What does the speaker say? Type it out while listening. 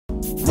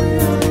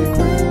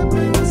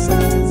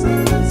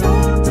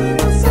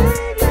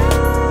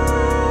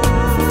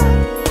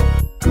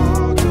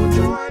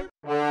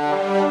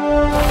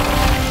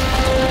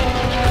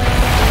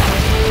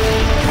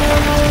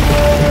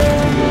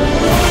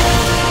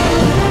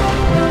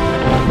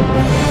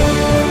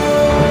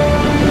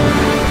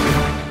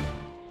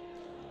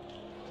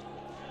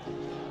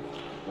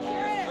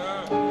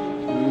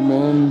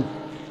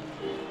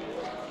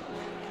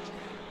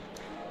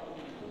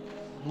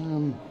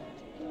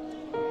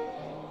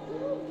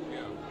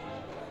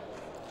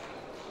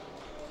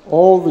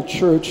All the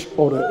church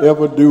ought to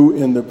ever do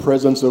in the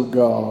presence of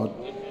God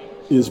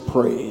is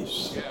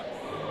praise.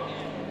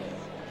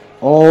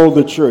 All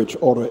the church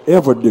ought to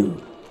ever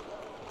do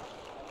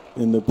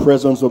in the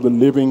presence of the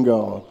living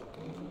God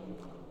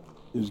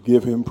is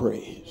give him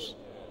praise.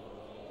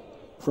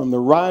 From the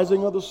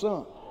rising of the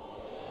sun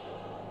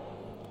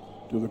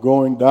to the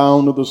going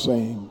down of the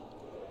same,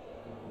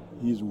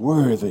 he's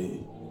worthy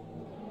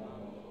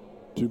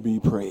to be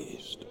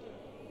praised.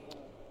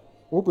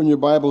 Open your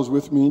Bibles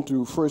with me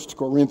to 1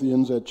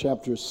 Corinthians at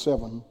chapter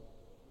 7,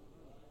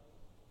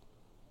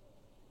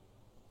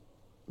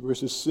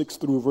 verses 6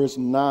 through verse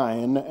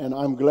 9, and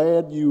I'm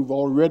glad you've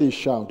already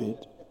shouted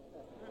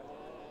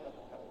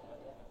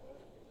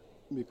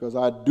because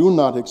I do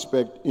not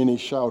expect any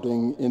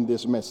shouting in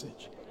this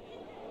message.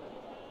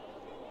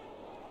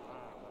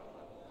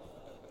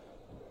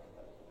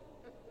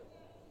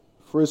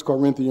 First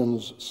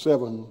Corinthians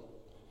 7,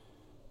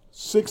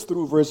 6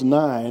 through verse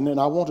 9, and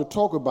I want to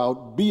talk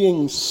about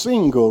being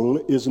single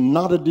is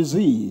not a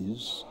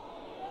disease,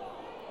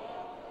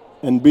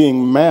 and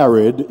being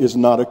married is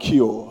not a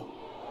cure.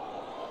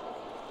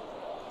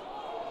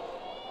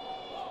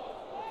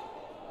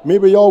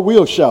 Maybe y'all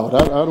will shout.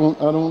 I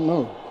don't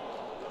know.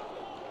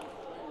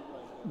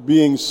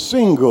 Being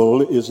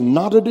single is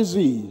not a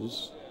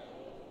disease,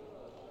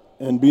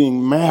 and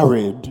being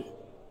married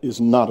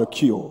is not a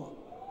cure.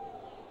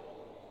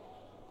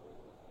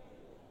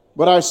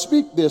 But I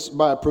speak this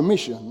by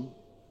permission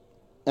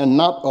and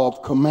not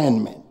of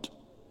commandment.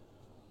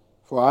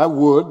 For I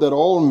would that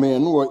all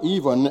men were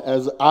even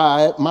as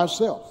I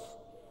myself.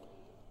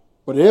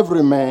 But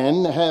every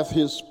man hath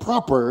his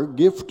proper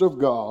gift of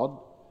God,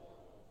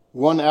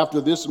 one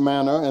after this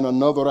manner and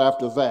another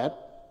after that.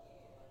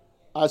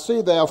 I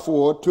say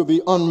therefore to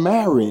the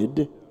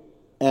unmarried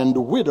and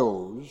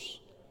widows,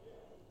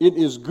 it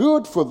is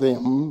good for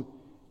them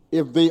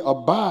if they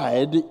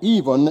abide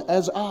even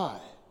as I.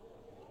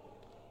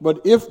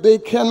 But if they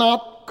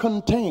cannot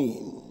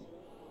contain,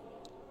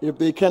 if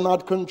they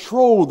cannot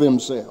control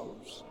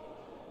themselves,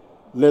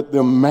 let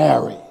them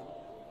marry.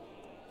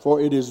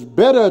 For it is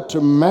better to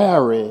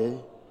marry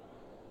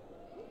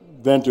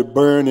than to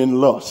burn in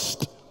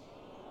lust.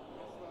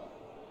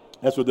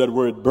 That's what that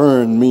word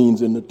burn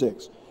means in the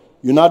text.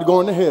 You're not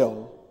going to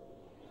hell.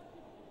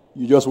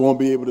 You just won't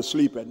be able to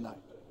sleep at night.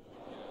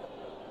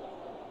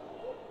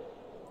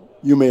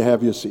 You may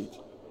have your seat.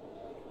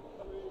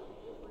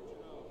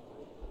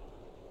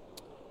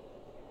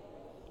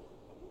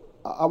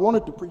 I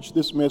wanted to preach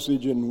this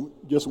message in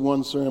just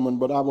one sermon,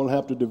 but I will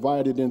have to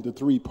divide it into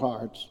three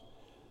parts.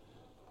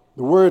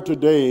 The word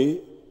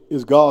today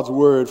is God's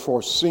word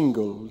for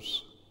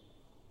singles,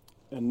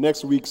 and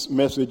next week's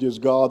message is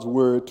God's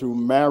word to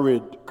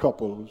married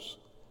couples,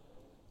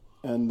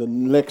 and the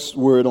next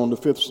word on the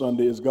fifth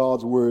Sunday is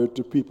God's word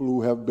to people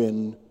who have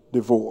been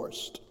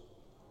divorced.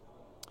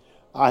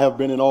 I have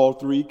been in all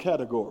three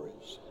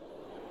categories.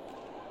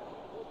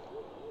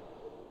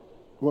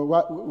 Well,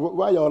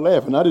 why y'all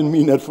laughing? I didn't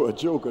mean that for a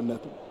joke or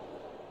nothing.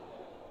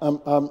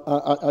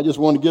 I just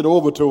want to get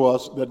over to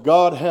us that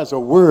God has a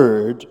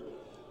word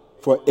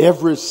for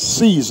every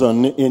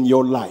season in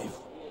your life.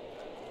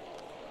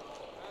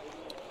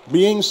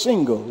 Being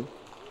single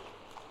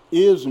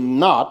is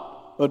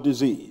not a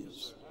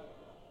disease.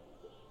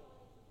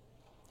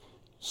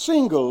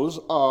 Singles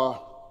are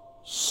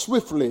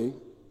swiftly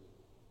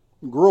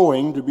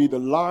growing to be the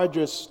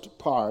largest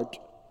part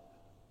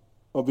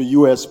of the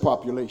U.S.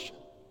 population.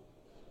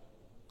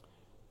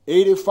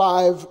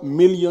 85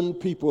 million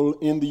people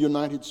in the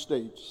United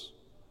States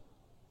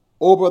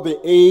over the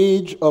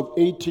age of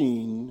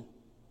 18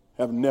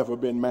 have never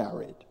been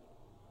married.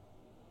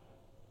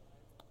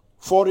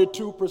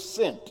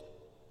 42%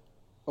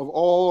 of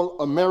all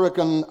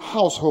American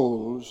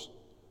households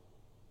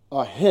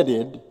are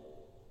headed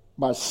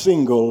by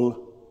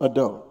single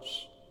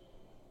adults.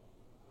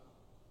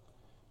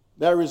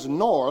 There is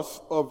north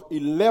of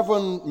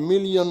 11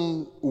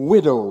 million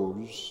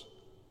widows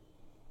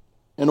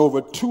and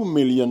over 2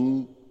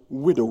 million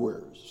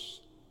widowers.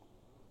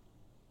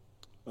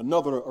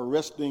 Another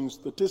arresting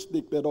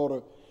statistic that ought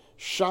to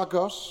shock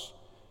us,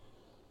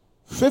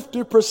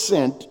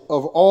 50%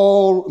 of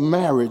all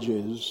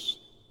marriages,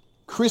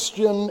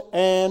 Christian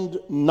and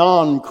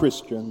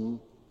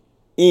non-Christian,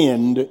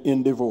 end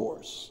in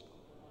divorce.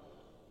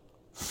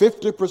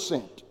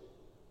 50%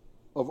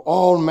 of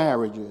all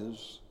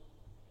marriages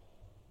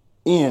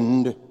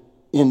end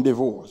in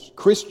divorce,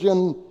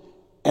 Christian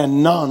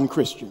and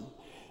non-Christian.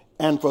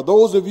 And for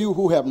those of you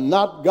who have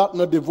not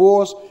gotten a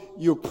divorce,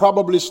 you're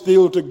probably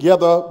still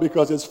together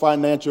because it's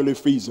financially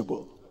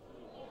feasible.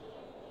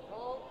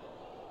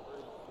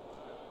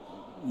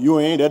 You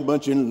ain't that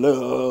much in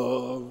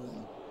love.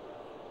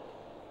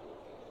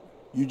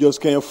 You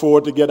just can't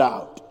afford to get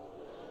out.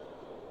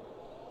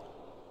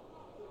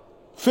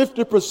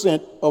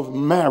 50% of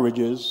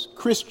marriages,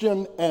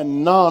 Christian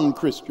and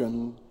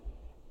non-Christian,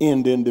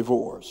 end in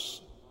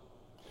divorce.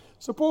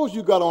 Suppose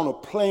you got on a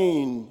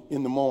plane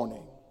in the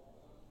morning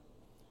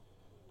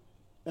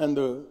And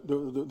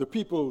the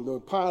people, the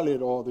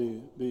pilot or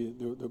the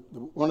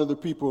one of the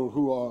people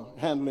who are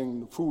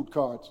handling the food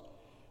carts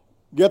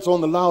gets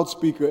on the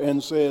loudspeaker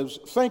and says,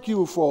 "Thank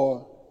you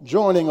for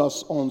joining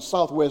us on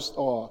Southwest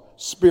or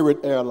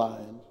Spirit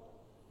Airlines.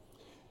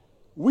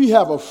 We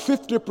have a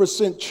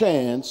 50%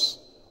 chance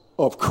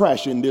of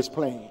crashing this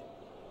plane."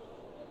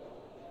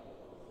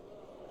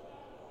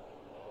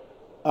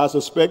 I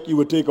suspect you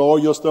would take all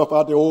your stuff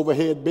out the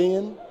overhead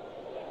bin,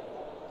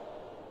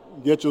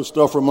 get your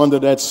stuff from under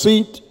that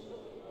seat,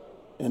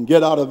 and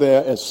get out of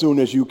there as soon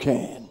as you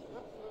can.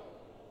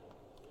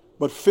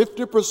 But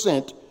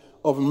 50%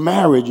 of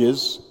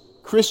marriages,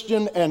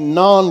 Christian and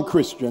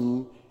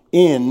non-Christian,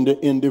 end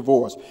in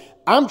divorce.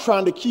 I'm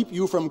trying to keep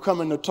you from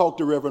coming to talk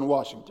to Reverend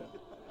Washington.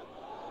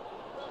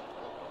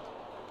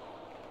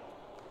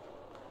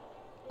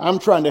 I'm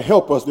trying to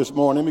help us this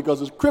morning because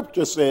the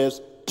scripture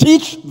says,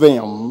 teach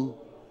them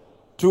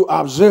to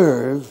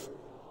observe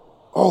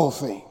all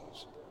things.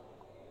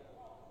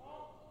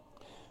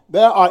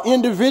 There are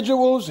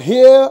individuals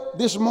here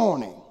this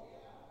morning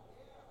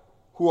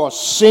who are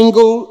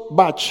single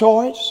by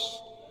choice,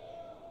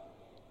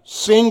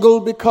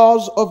 single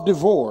because of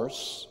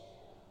divorce,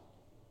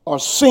 or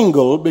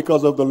single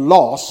because of the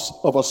loss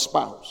of a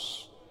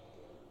spouse.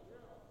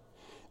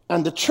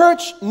 And the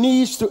church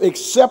needs to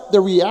accept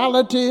the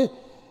reality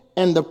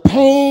and the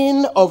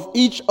pain of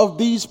each of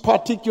these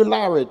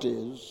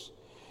particularities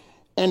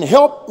and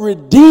help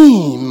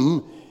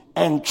redeem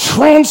and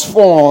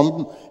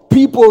transform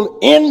people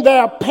in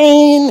their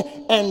pain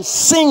and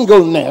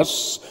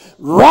singleness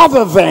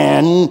rather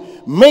than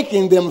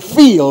making them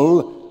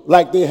feel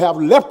like they have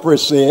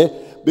leprosy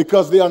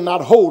because they are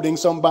not holding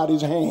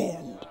somebody's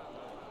hand.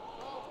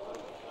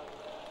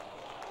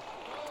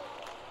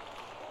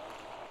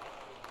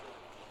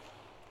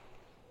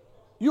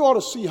 You ought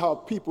to see how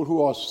people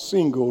who are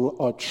single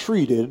are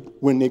treated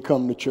when they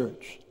come to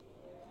church.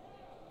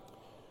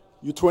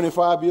 You're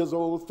 25 years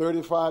old,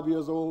 35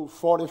 years old,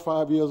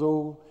 45 years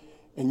old,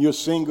 and you're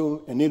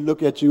single, and they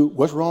look at you,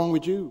 what's wrong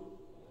with you?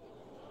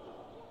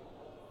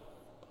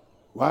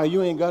 Why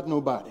you ain't got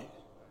nobody?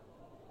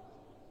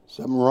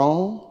 Something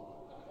wrong?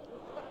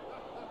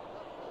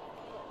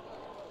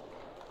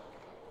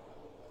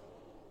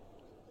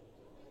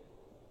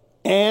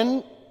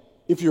 And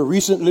if you're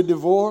recently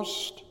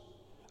divorced,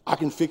 I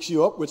can fix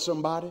you up with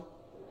somebody.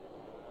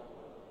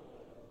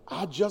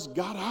 I just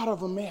got out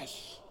of a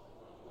mess.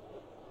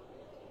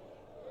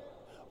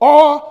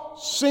 Or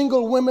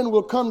single women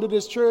will come to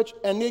this church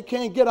and they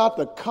can't get out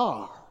the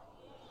car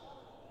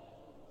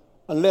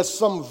unless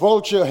some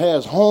vulture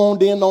has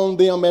honed in on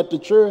them at the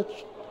church.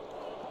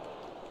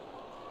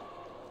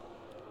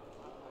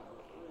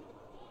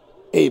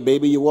 Hey,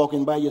 baby, you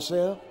walking by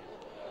yourself?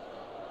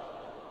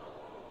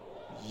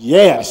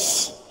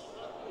 Yes.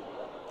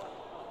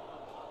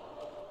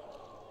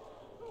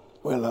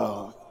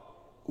 Well,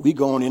 we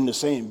going in the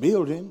same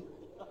building.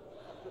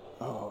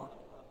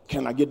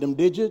 Can I get them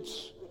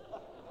digits?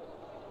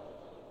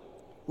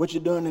 What you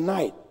doing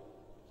tonight?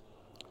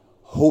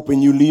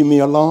 Hoping you leave me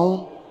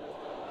alone?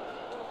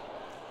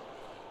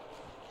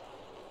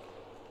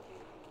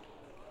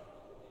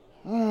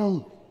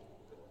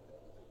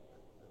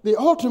 The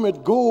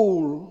ultimate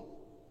goal,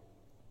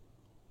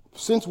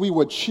 since we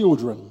were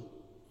children,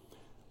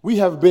 we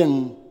have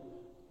been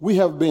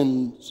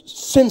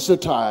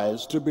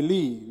sensitized to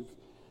believe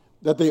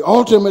that the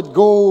ultimate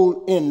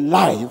goal in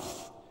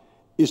life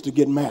is to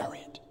get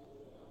married.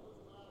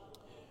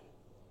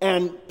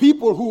 And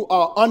people who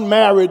are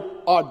unmarried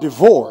or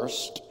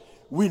divorced,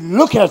 we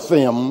look at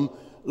them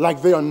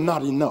like they are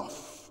not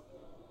enough.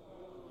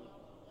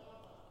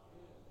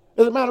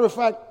 As a matter of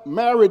fact,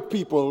 married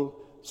people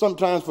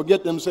sometimes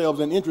forget themselves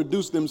and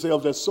introduce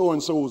themselves as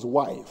so-and-so's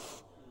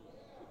wife.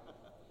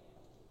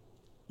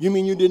 You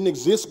mean you didn't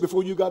exist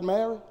before you got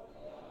married?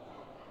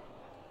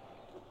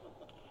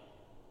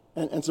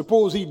 And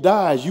suppose he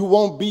dies, you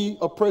won't be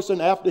a person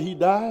after he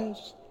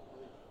dies?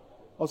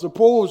 Or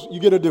suppose you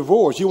get a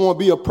divorce, you won't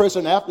be a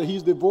person after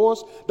he's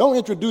divorced? Don't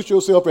introduce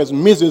yourself as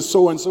Mrs.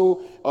 So-and-so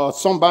or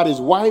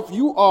somebody's wife.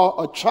 You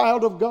are a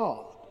child of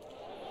God.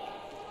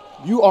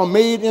 You are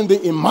made in the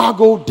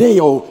imago Dei,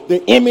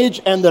 the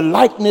image and the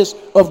likeness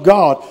of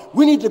God.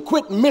 We need to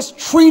quit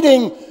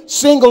mistreating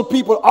single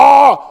people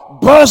or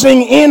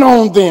buzzing in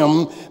on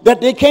them that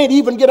they can't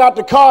even get out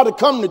the car to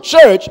come to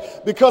church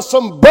because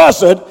some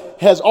buzzard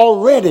has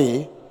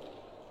already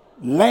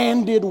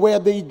landed where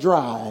they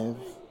drive.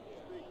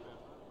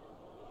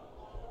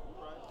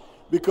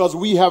 Because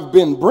we have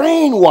been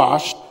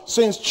brainwashed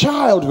since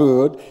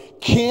childhood,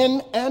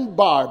 Ken and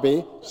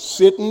Barbie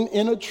sitting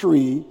in a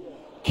tree,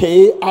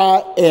 Kissing.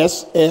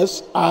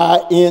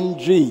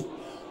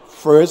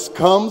 First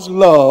comes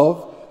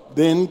love,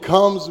 then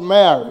comes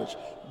marriage,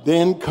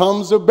 then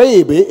comes a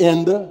baby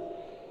in the...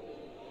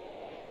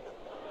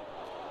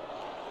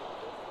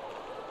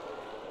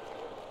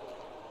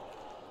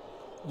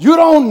 You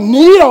don't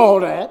need all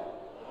that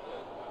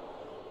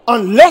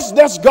unless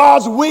that's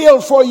God's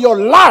will for your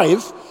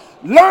life.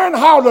 Learn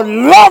how to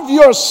love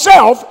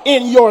yourself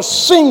in your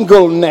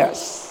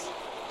singleness.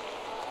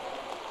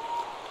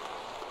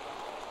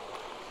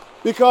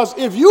 Because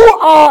if you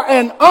are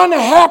an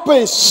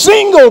unhappy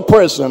single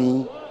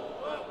person,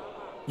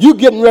 you're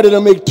getting ready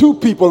to make two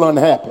people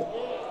unhappy.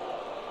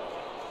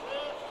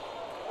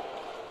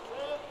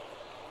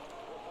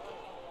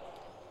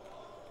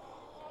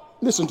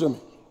 Listen to me.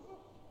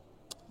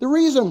 The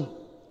reason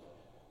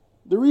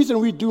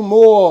we do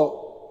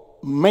more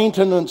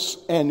maintenance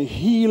and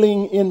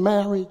healing in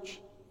marriage,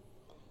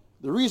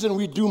 the reason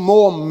we do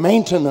more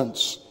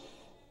maintenance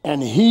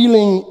and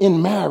healing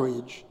in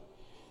marriage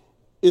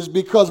is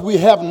because we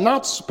have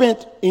not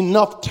spent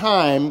enough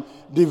time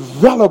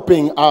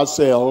developing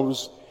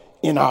ourselves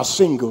in our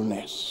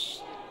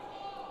singleness.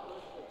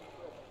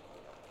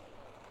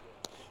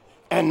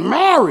 And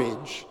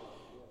marriage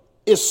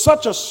is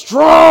such a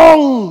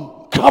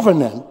strong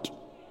covenant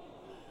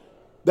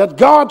that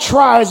God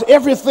tries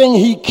everything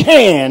he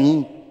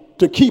can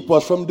to keep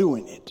us from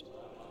doing it.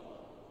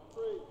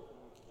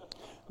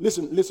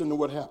 Listen to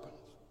what happens.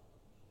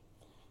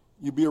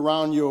 You be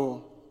around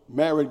your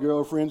married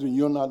girlfriends and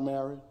you're not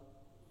married,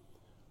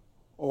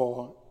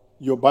 or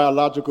your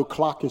biological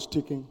clock is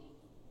ticking,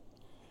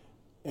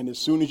 and as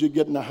soon as you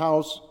get in the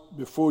house,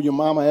 before your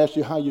mama asks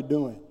you how you're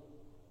doing,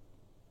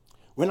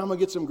 when I'm gonna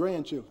get some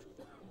grandchildren.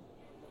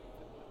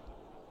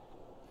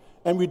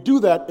 And we do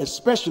that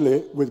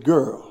especially with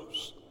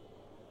girls.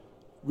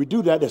 We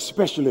do that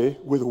especially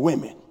with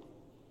women.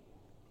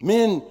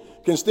 Men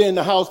can stay in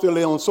the house till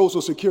they're on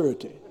Social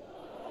Security.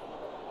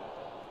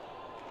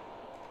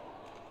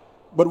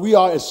 But we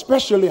are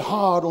especially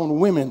hard on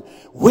women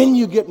when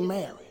you get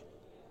married.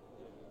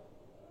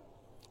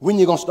 When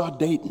you're going to start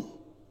dating.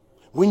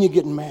 When you're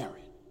getting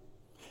married.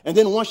 And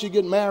then once you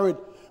get married,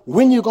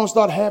 when you're going to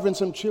start having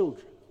some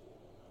children.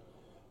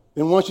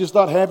 Then once you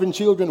start having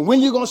children, when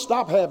you're going to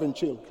stop having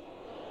children.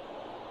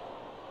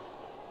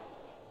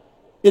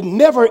 It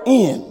never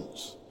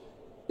ends.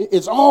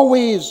 It's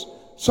always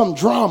some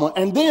drama.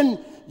 And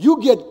then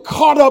you get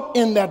caught up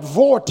in that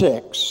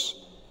vortex.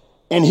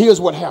 And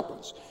here's what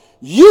happens.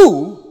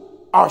 You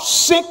are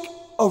sick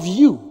of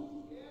you.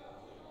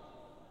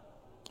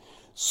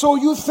 So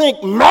you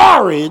think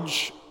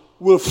marriage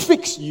will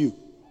fix you.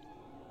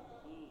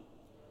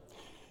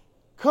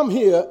 Come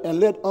here and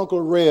let Uncle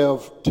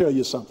Rev tell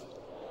you something.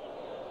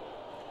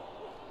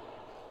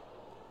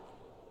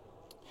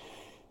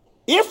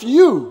 If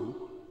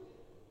you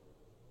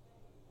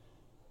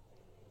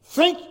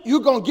think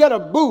you're going to get a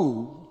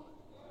boo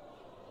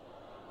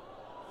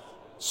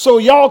so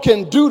y'all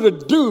can do the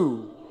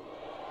do,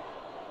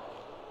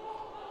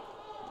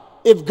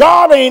 if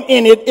God ain't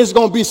in it, it's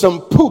going to be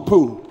some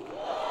poo-poo.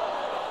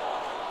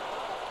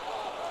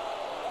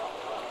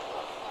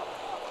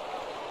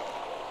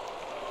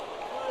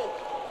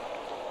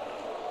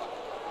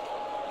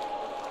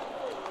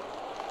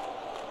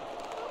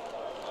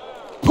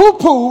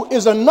 Poo-poo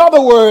is another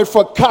word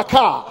for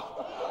caca.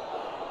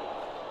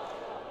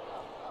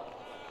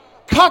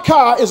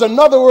 Caca is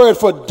another word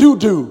for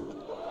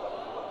doo-doo.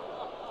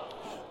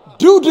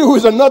 Doo-doo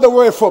is another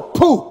word for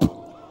poop.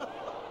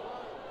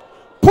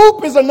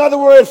 Poop is another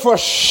word for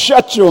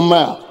shut your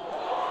mouth.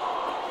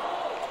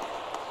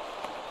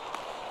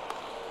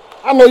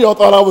 I know y'all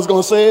thought I was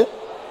going to say it.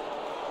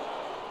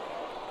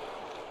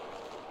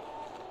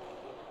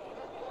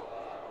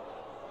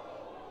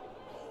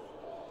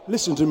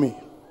 Listen to me.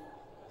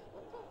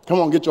 Come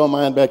on, get your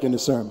mind back in the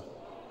sermon.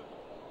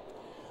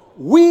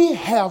 We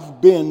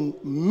have been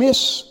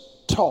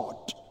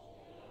mistaught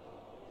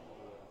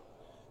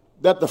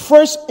that the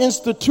first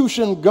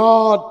institution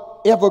God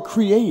ever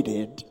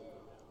created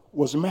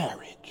was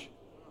marriage.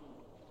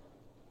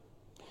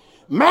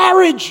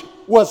 Marriage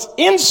was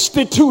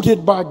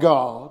instituted by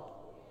God,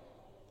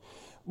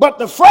 but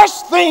the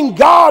first thing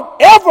God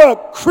ever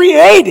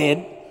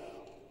created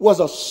was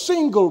a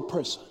single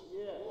person.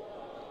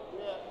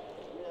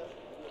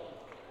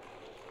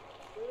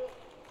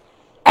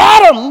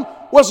 Adam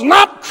was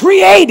not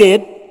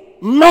created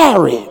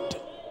married.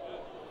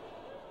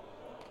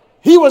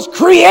 He was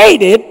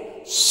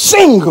created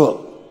single.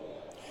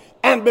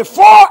 And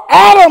before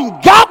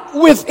Adam got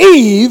with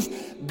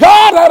Eve,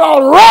 God had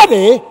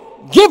already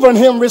given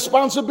him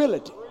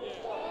responsibility.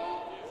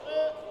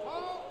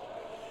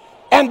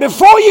 And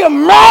before you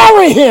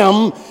marry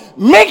him,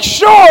 make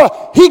sure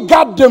he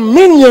got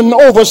dominion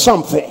over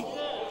something.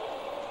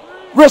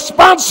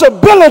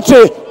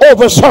 Responsibility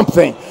over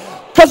something.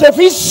 Because if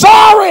he's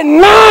sorry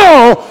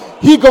now,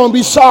 he's going to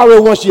be sorry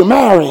once you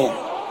marry him.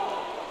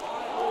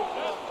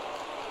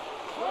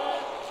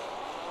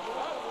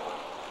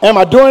 Am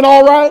I doing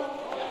all right?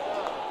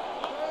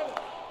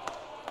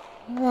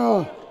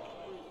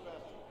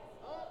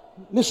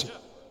 Listen.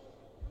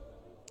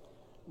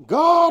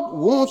 God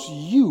wants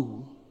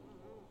you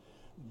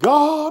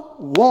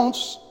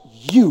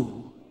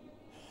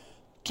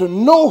to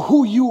know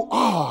who you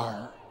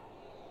are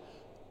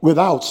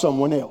without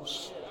someone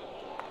else.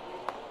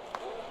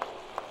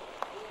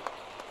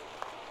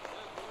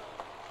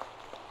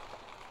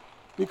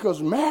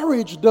 Because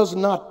marriage does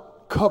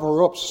not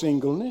cover up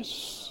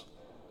singleness.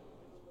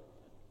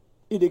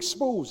 It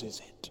exposes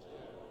it.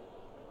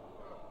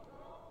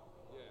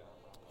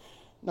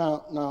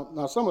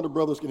 Now, some of the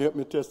brothers can help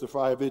me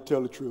testify if they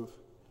tell the truth.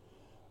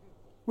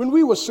 When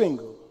we were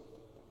single,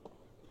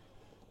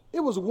 it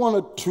was 1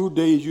 or 2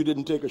 days you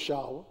didn't take a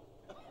shower.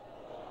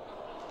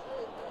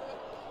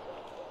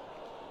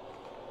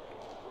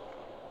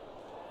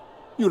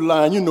 You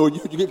lying, you know,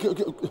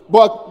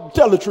 boy,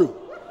 tell the truth.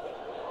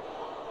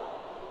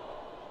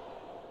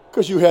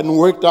 Because you hadn't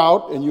worked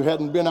out and you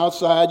hadn't been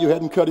outside, you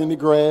hadn't cut any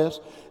grass.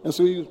 And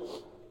so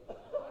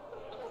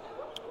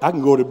I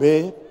can go to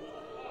bed.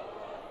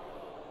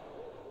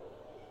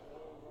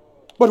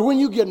 But when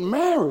you get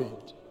married,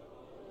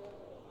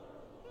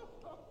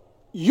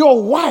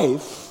 your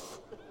wife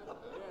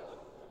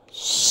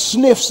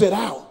sniffs it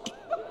out.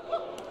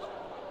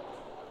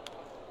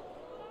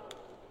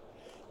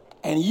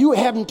 And you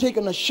haven't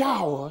taken a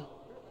shower,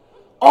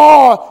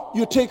 or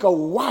you take a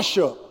wash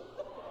up.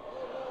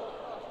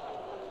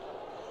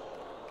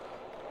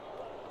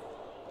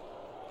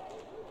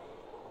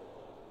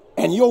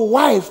 And your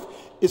wife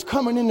is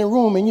coming in the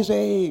room and you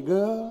say, hey,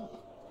 girl,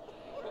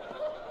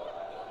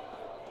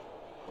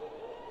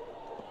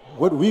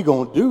 what we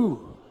gonna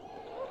do?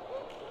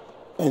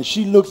 And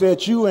she looks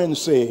at you and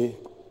say,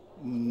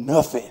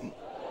 nothing.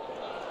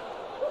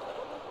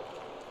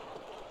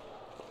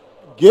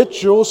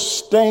 Get your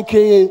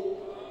stanky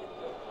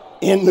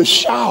in the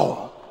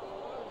shower.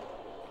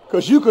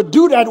 Because you could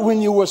do that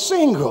when you were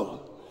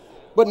single.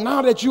 But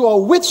now that you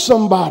are with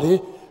somebody,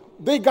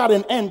 they got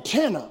an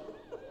antenna.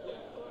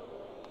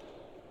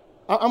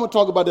 I'm going to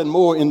talk about that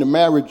more in the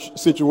marriage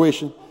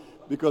situation,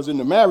 because in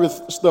the marriage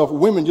stuff,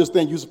 women just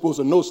think you're supposed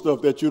to know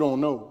stuff that you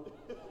don't know.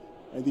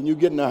 And then you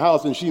get in the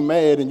house and she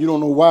mad and you don't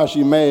know why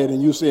she mad,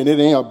 and you saying it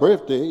ain't her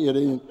birthday, it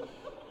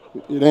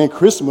ain't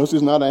Christmas,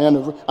 it's not an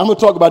anniversary. I'm going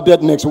to talk about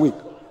that next week.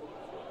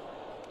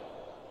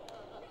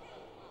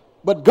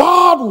 But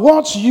God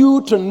wants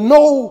you to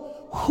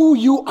know who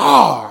you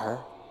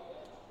are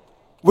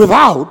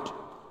without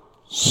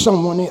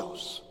someone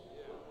else.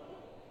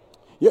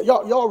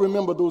 Y'all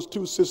remember those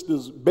two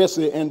sisters,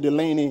 Bessie and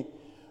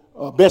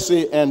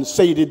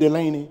Sadie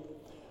Delaney?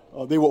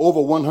 They were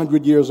over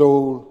 100 years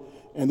old,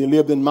 and they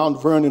lived in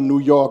Mount Vernon, New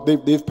York.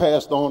 They've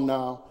passed on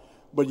now.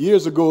 But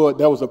years ago,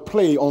 there was a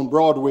play on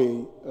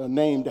Broadway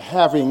named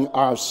Having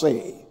Our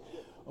Say,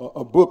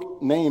 a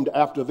book named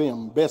after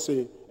them,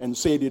 Bessie and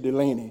Sadie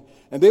Delaney.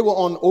 And they were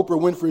on Oprah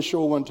Winfrey's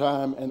show one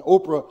time, and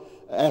Oprah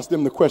asked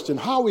them the question,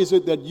 how is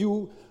it that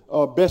you,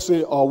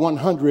 Bessie, are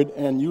 100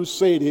 and you,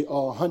 Sadie,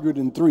 are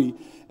 103?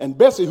 And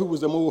Bessie, who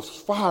was the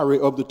most fiery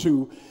of the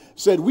two,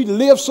 said, we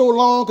lived so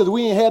long because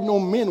we ain't had no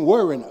men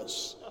worrying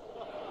us.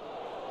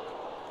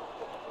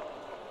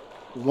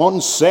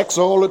 Wanting sex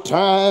all the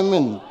time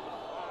and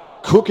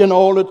cooking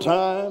all the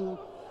time.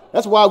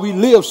 That's why we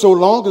lived so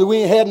long, because we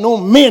ain't had no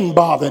men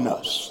bothering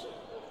us.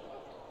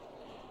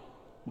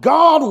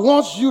 God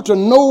wants you to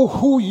know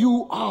who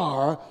you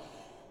are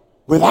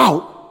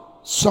without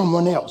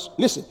someone else.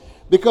 Listen,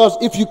 because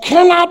if you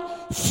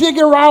cannot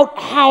figure out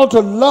how to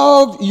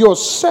love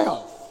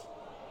yourself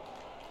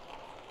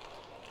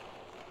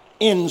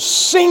in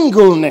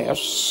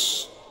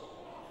singleness,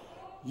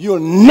 you'll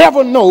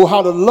never know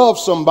how to love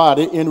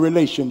somebody in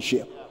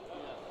relationship.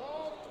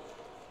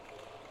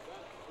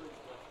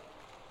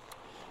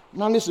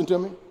 Now listen to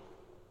me,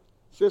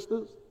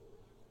 sisters.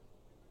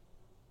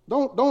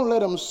 Don't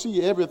let them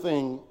see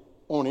everything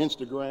on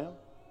Instagram.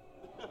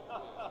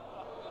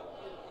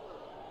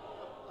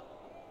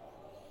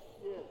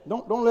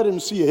 Don't let them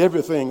see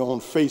everything on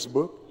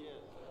Facebook.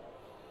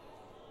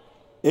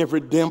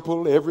 Every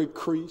dimple, every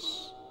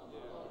crease,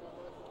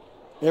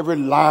 every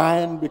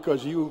line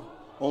because you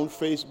on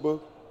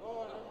Facebook.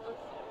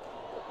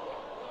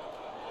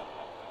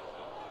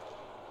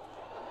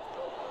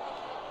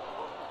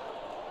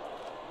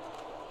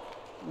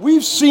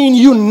 We've seen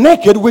you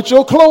naked with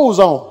your clothes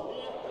on.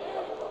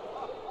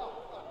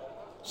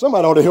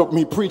 Somebody ought to help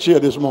me preach here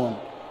this morning.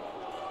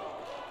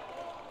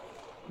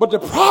 But the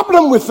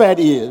problem with that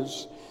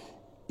is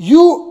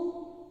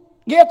you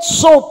get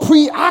so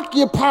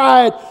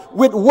preoccupied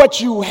with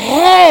what you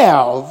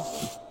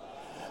have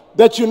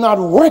that you're not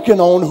working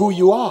on who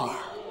you are.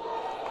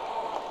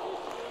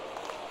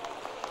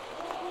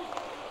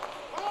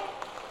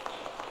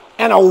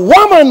 And a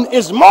woman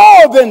is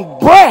more than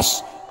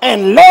breasts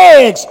and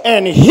legs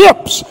and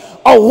hips.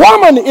 A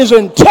woman is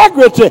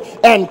integrity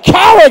and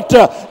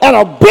character and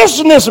a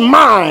business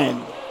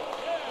mind.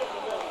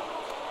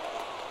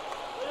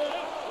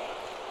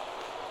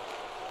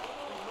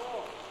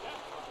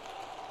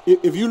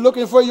 If you're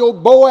looking for your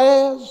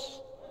Boaz,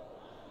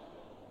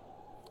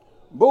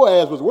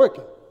 Boaz was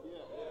working.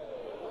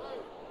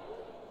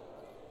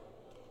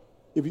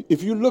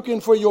 If you're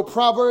looking for your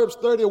Proverbs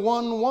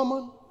 31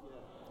 woman,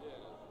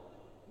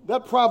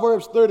 that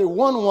Proverbs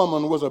 31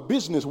 woman was a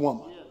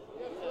businesswoman.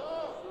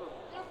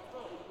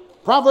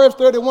 Proverbs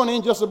 31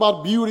 ain't just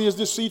about beauty is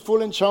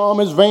deceitful and charm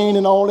is vain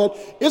and all that.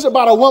 It's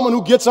about a woman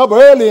who gets up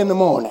early in the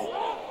morning.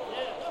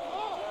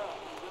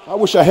 I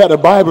wish I had a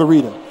Bible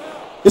reader.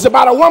 It's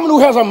about a woman who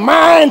has a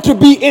mind to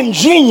be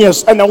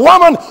ingenious and a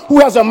woman who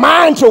has a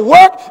mind to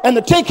work and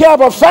to take care of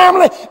her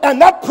family.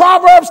 And that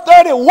Proverbs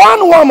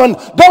 31 woman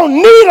don't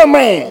need a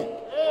man,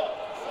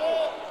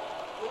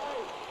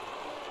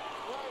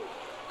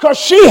 because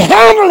she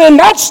handling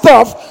that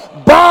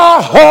stuff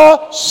by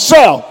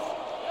herself.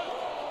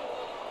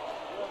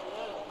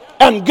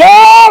 And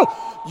girl,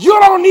 you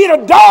don't need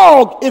a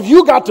dog if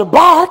you got to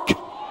bark.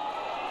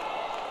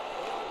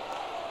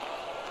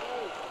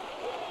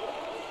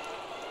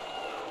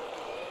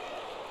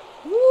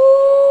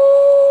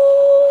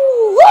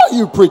 What are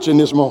you preaching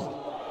this morning?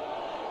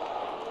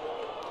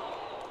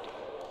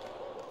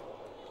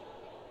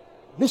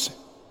 Listen,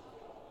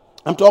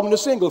 I'm talking to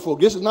single folk.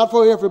 This is not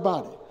for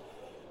everybody.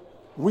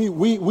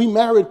 We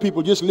married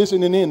people just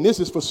listening in. This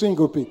is for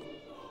single people.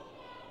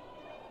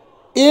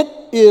 It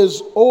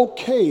is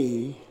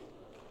okay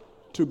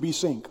to be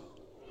single.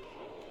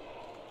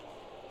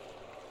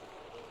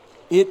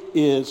 It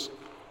is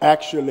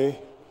actually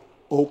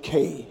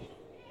okay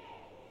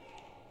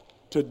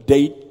to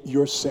date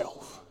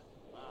yourself.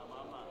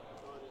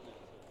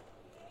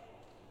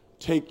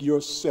 Take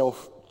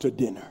yourself to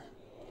dinner.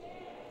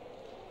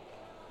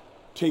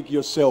 Take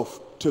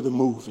yourself to the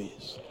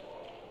movies.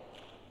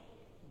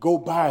 Go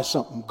buy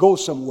something. Go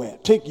somewhere.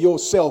 Take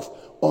yourself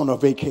on a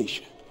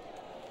vacation.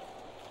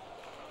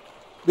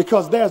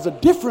 Because there's a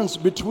difference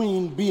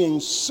between being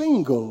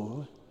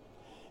single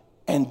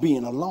and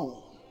being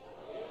alone.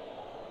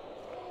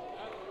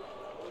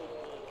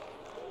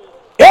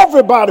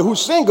 Everybody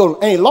who's single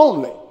ain't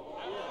lonely.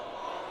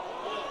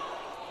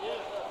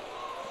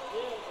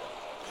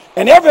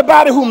 And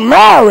everybody who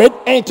married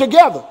ain't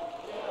together.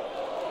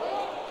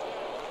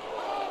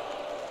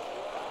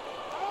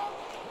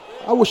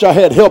 I wish I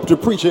had help to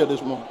preach here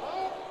this morning.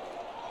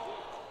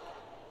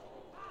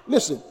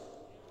 Listen,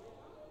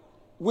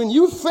 when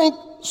you think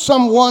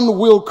someone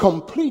will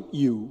complete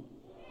you,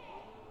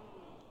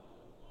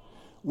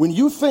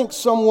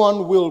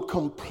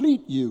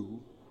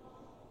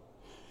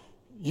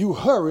 you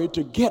hurry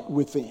to get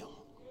with them.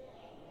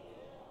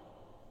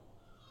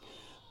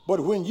 But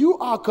when you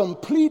are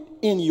complete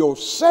in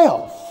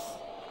yourself,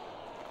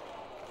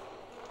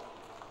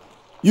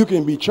 you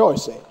can be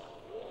choosy.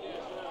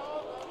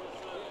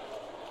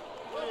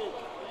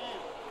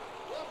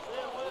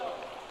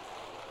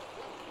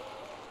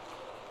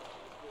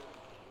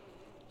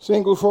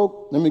 Single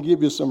folk, let me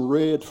give you some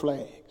red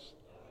flags.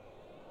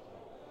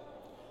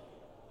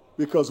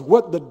 Because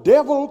what the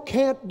devil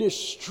can't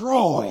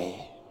destroy,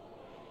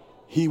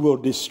 he will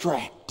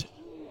distract.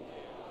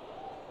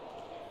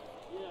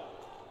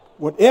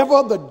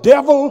 Whatever the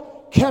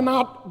devil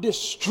cannot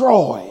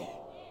destroy,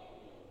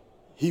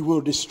 he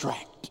will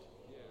distract.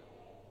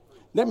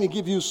 Let me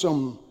give you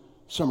some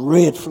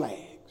red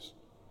flags.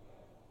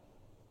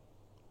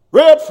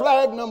 Red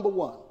flag number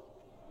 1.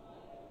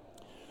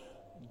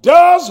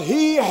 Does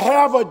he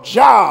have a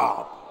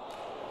job?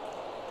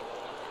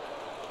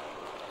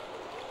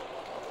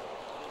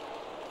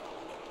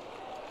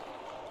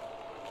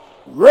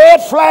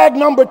 Red flag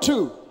number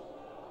 2.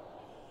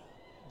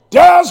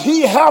 Does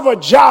he have a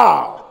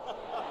job?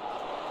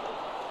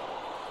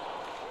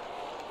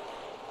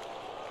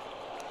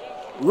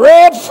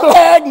 Red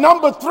flag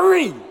number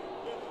 3.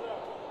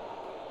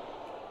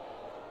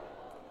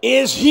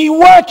 Is he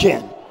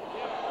working?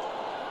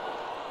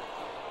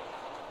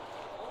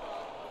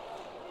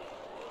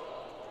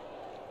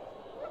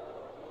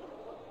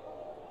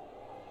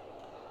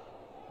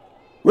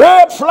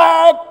 Red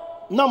flag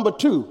number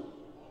 2.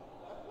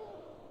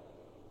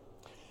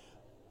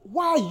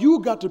 Why you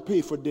got to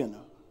pay for dinner?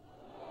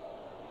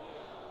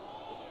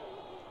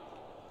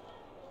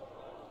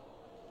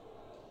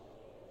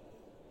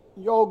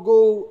 Y'all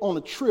go on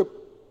a trip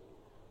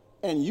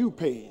and you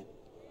pay it.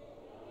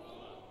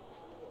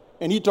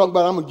 And he talking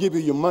about, I'm going to give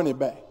you your money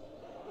back.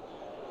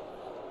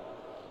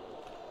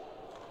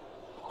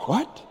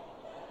 What?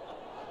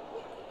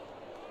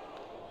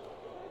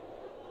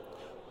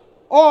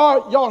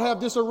 Or y'all have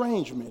this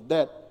arrangement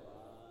that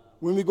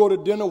when we go to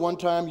dinner, one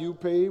time you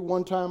pay,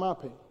 one time I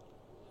pay.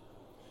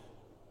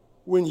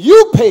 When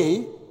you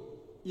pay,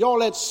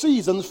 y'all at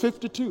Seasons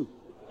 52.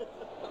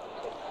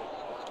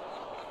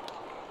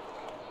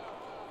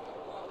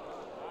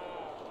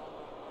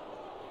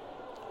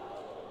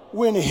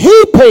 When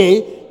he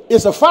pay,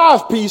 it's a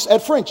 5-piece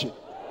at Frenchie.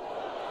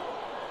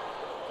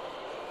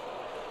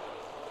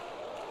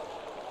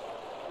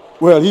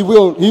 Well, he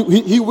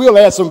will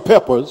add some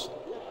peppers.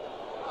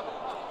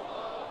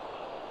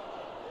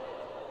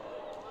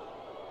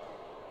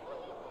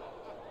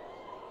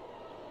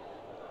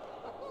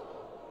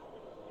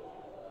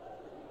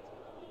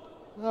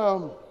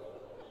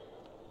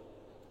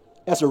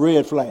 That's a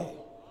red flag.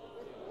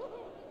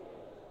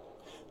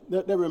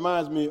 That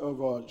reminds me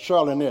of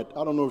Charlotte.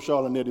 I don't know if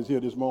Charlotte is here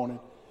this morning.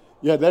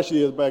 Yeah, there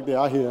she is back there.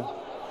 I hear.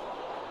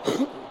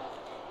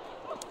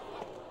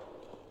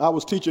 I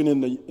was teaching in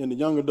the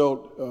young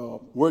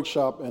adult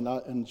workshop,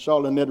 and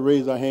Charlotte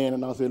raised her hand,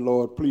 and I said,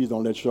 Lord, please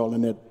don't let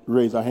Charlotte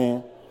raise her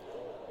hand.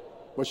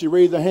 But she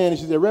raised her hand, and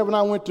she said, Reverend,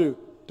 I went to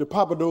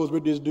Papados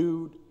with this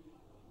dude,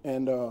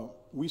 and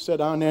we sat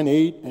down there and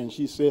ate, and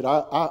she said,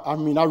 I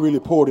mean, I really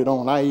poured it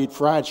on. I ate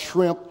fried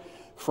shrimp,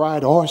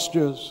 fried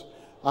oysters,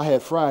 I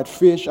had fried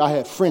fish, I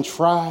had French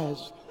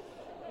fries,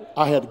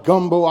 I had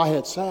gumbo, I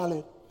had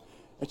salad.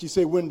 And she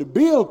said, when the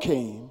bill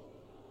came,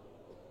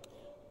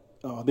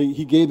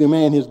 he gave the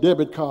man his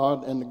debit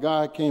card, and the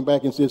guy came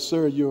back and said,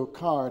 sir, your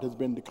card has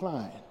been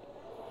declined.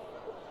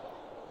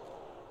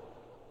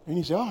 And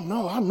he said, oh,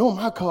 no, I know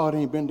my card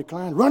ain't been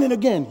declined. Run it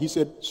again. He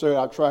said, sir,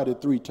 I tried it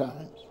 3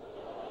 times.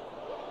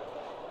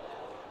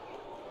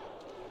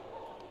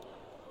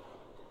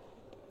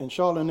 And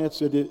Charlotte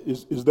said,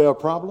 is there a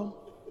problem?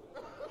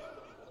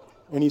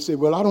 And he said,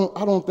 well, I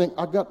don't think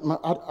I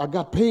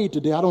got paid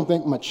today. I don't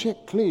think my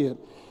check cleared.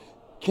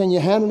 Can you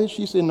handle it?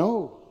 She said,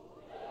 no.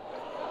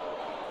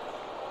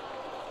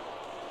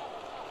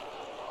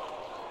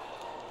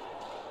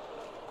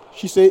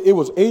 She said it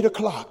was 8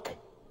 o'clock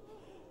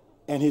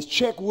and his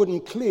check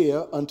wouldn't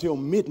clear until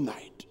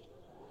midnight.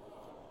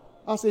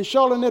 I said,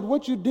 Charlotte,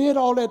 what you did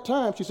all that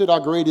time? She said, I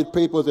graded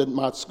papers at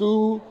my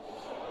school.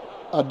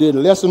 I did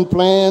lesson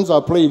plans. I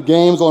played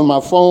games on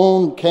my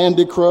phone,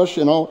 Candy Crush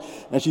and all.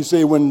 And she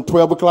said when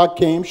 12 o'clock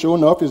came, sure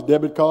enough, his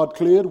debit card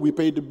cleared. We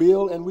paid the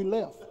bill and we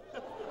left.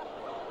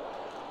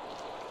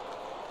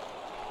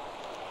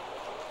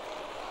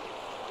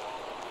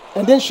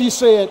 And then she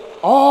said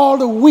all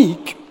the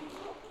week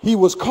he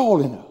was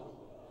calling her.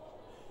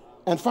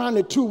 And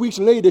finally, 2 weeks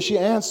later, she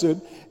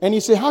answered. And he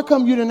said, how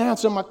come you didn't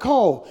answer my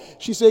call?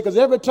 She said, because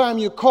every time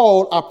you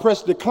called, I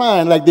pressed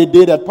decline like they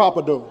did at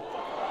Papados.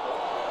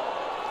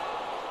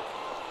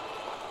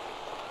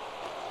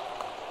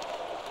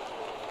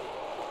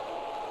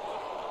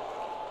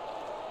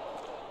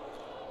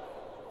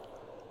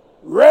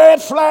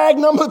 Red flag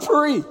number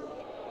 3.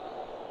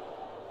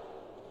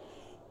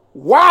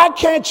 Why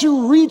can't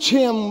you reach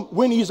him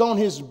when he's on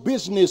his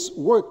business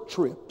work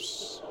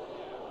trips?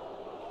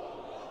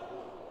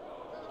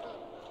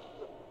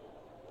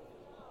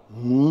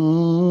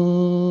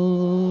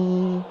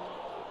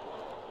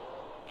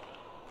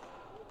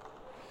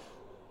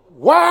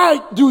 Why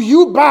do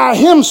you buy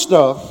him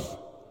stuff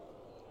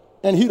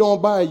and he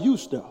don't buy you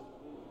stuff?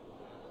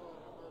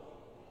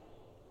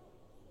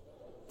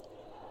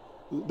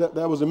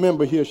 There was a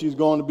member here. She's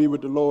going to be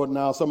with the Lord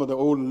now. Some of the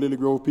older Lily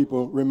Grove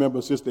people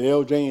remember Sister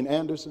L. Jane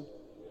Anderson.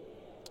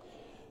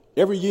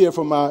 Every year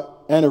for my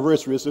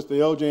anniversary, Sister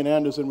L. Jane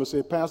Anderson would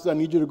say, Pastor, I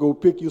need you to go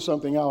pick you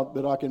something out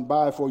that I can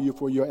buy for you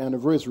for your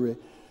anniversary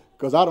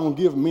because I don't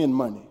give men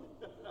money.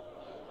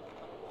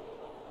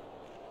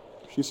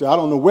 She said, I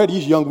don't know where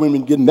these young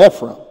women getting that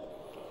from,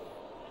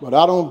 but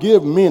I don't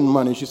give men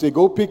money. She said,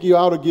 go pick you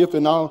out a gift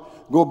and I'll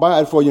go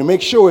buy it for you.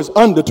 Make sure it's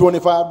under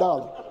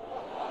 $25.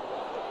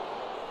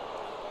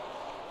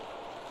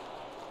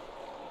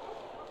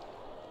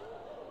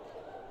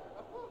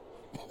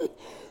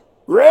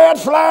 Red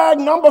flag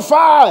number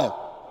 5.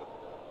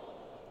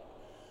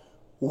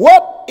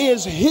 What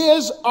is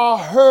his or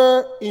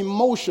her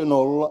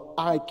emotional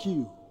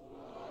IQ?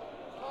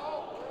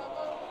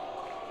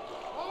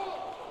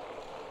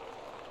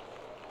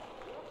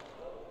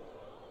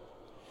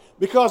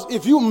 Because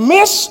if you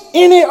miss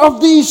any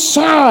of these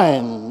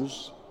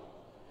signs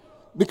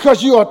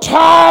because you are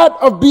tired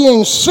of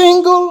being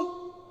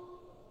single,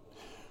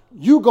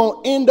 you're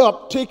going to end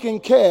up taking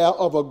care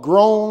of a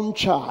grown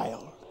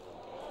child.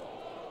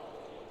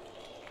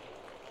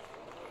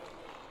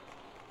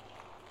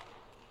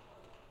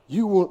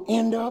 You will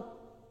end up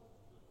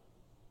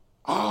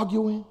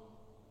arguing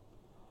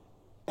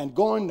and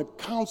going to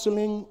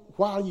counseling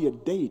while you're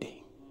dating.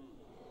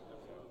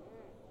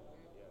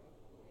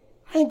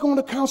 I ain't going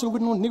to counsel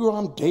with no nigga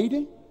I'm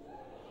dating.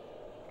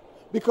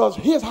 Because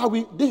here's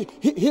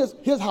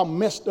how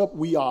messed up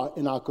we are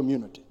in our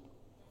community.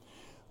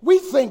 We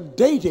think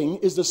dating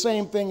is the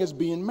same thing as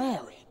being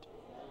married.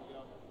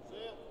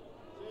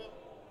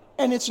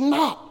 And it's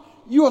not.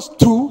 You're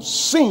 2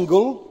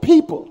 single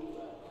people.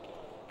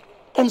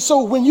 And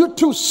so when you're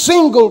 2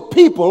 single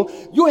people,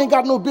 you ain't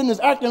got no business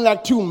acting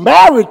like 2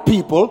 married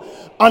people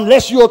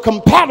unless you're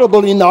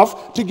compatible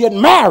enough to get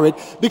married.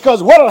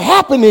 Because what'll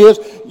happen is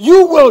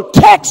you will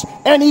text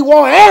and he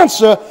won't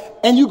answer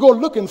and you go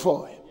looking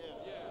for him.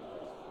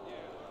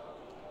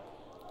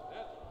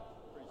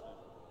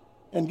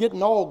 And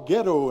getting all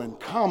ghetto and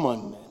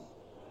common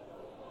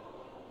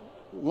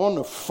and want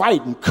to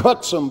fight and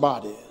cut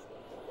somebody.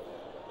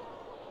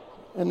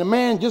 And the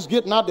man just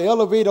getting out the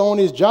elevator on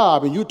his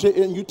job and you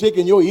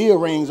taking your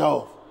earrings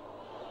off.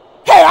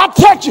 Hey, I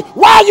text you.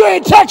 Why you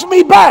ain't text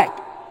me back?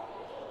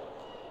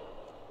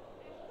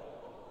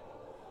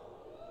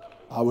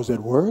 I was at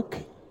work.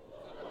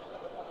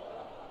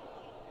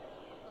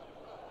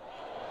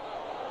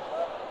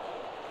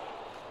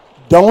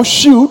 Don't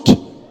shoot.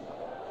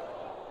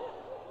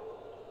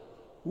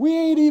 We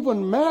ain't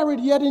even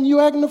married yet and you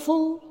acting a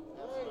fool?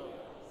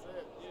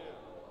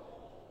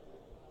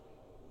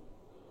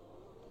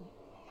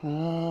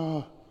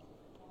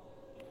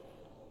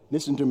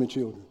 Listen to me,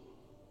 children.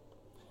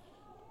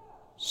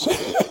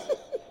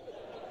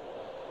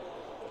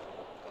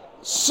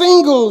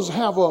 Singles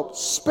have a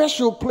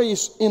special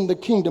place in the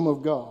kingdom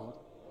of God.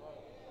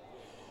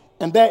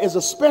 And there is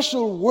a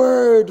special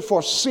word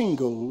for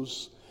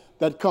singles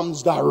that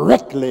comes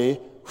directly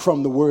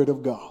from the Word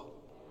of God.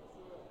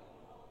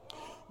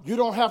 You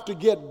don't have to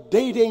get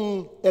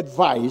dating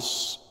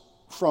advice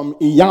from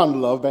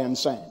Iyanla Van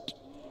Sant.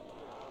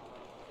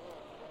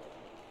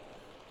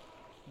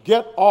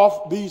 Get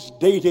off these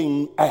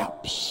dating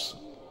apps.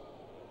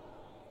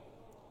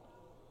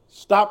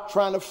 Stop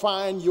trying to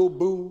find your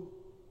boo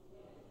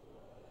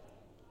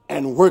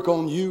and work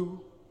on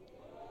you.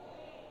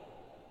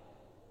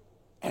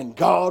 And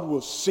God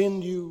will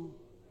send you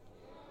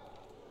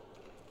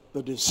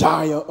the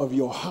desire of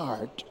your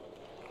heart,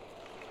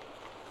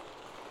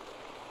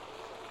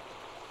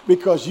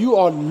 because you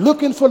are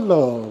looking for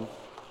love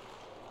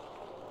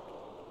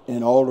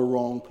in all the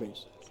wrong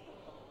places.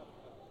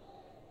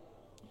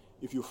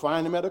 If you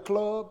find him at a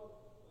club,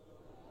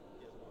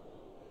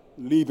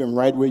 leave him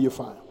right where you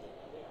find him.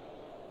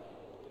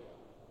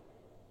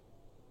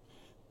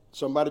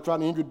 Somebody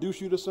trying to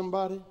introduce you to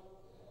somebody,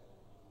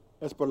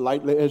 as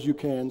politely as you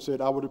can,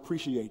 said, I would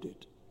appreciate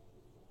it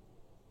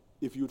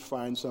if you'd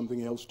find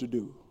something else to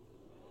do,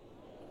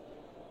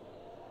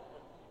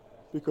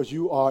 because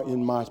you are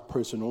in my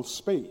personal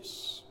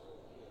space,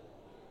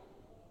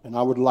 and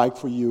I would like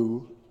for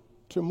you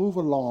to move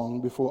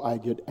along before I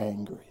get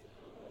angry.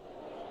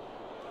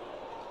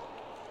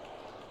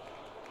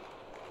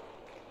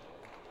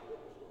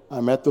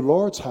 I'm at the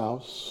Lord's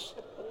house,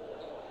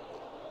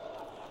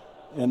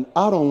 and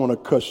I don't want to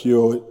cuss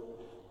your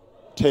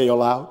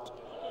tail out.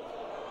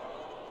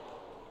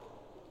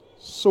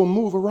 So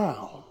move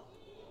around.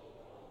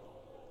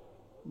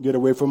 Get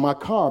away from my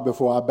car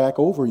before I back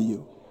over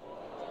you.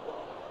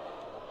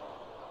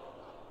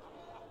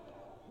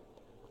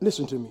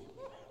 Listen to me.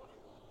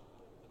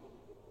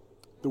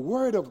 The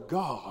Word of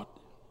God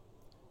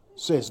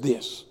says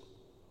this: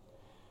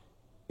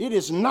 it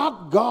is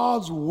not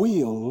God's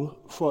will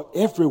for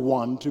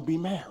everyone to be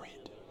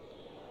married.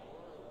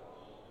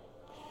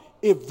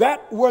 If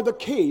that were the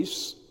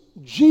case,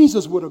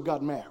 Jesus would have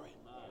got married.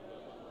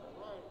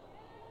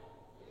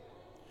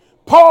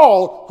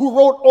 Paul, who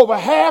wrote over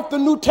half the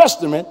New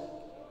Testament,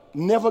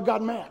 never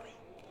got married.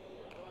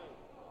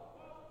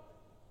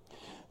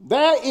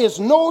 There is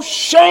no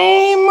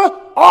shame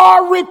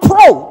or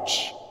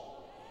reproach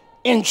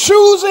in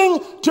choosing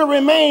to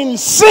remain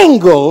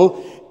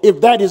single if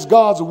that is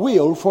God's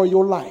will for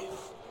your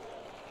life.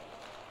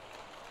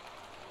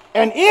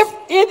 And if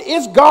it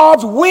is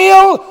God's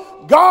will,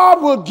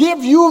 God will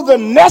give you the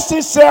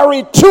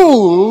necessary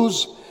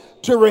tools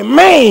to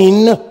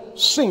remain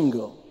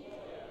single.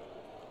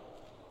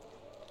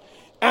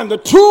 And the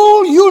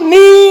tool you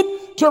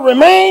need to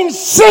remain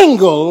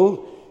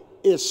single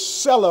is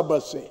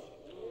celibacy.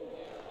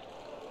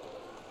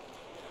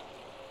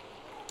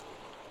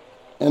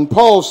 And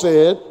Paul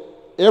said,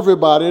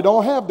 everybody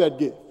don't have that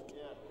gift.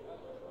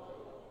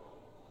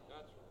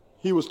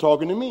 He was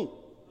talking to me.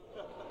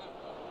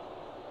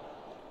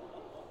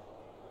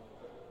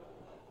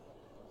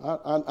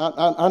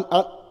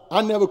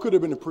 I never could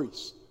have been a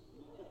priest,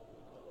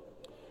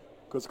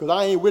 because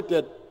I ain't with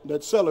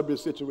that celibate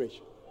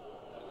situation.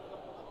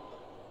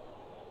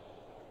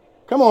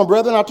 Come on,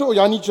 brethren, I told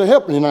you I need your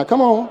help now.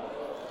 Come on.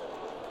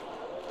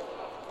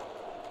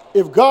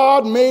 If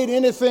God made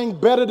anything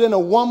better than a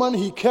woman,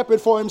 he kept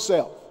it for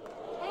himself.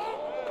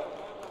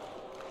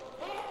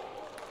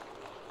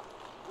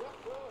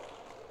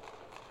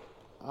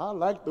 I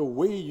like the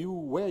way you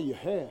wear your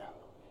hair.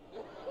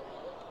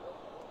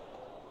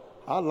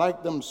 I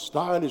like them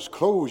stylish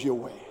clothes you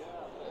wear.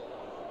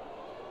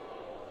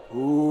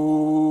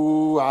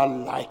 Ooh, I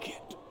like it.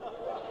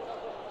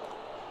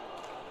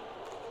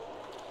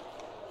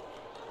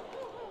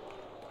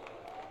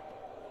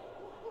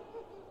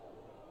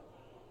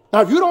 Now,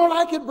 if you don't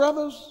like it,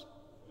 brothers,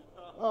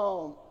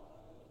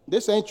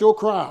 this ain't your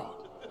crowd.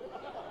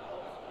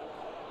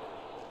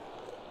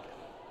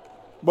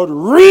 But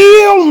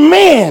real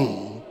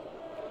men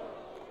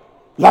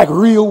like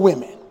real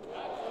women.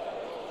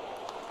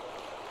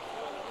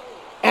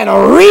 And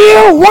a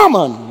real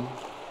woman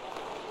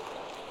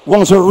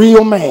wants a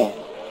real man.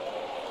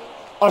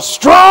 A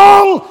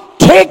strong,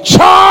 take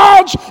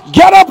charge,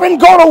 get up and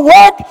go to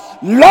work,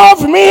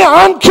 love me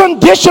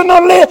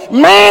unconditionally,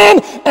 man,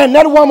 and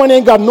that woman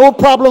ain't got no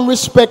problem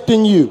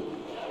respecting you.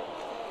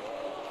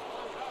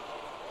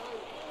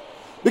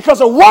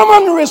 Because a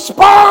woman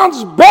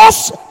responds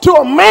best to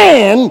a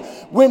man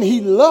when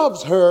he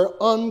loves her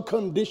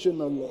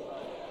unconditionally.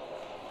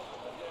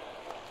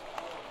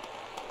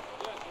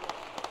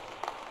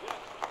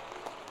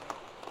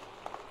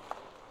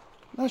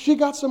 Now, she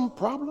got some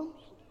problems.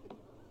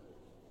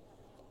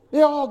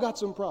 They all got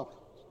some problems.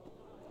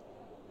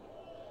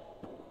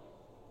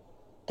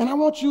 And I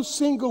want you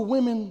single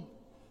women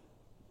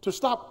to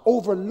stop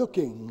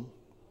overlooking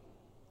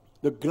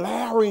the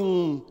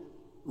glaring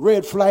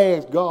red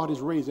flags God is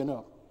raising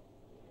up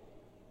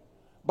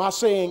by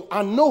saying,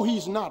 I know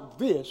he's not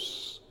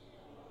this,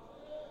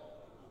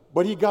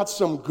 but he got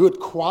some good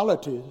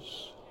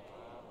qualities.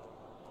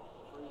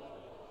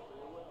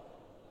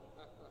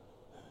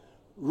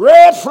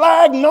 Red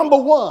flag number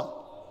one: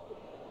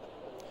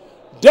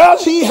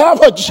 Does he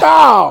have a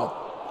job?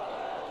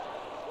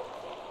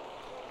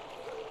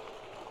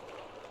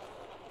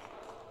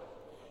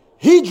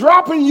 He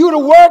dropping you to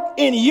work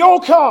in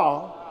your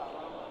car,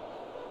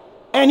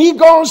 and he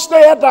gonna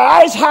stay at the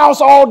ice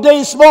house all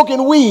day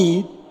smoking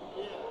weed.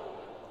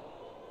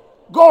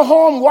 Go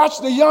home, watch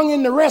The Young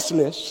and the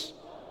Restless.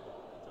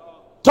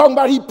 Talking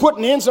about he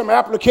putting in some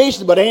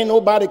applications, but ain't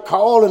nobody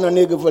calling a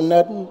nigga for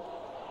nothing.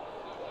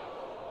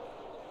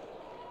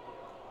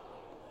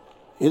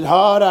 It's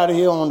hard out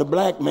here on the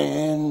black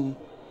man.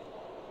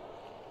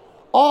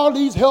 All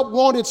these help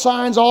wanted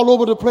signs all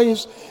over the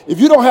place. If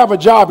you don't have a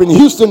job in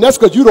Houston, that's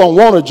because you don't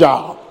want a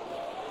job.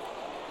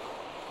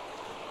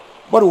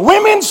 But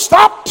women,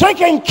 stop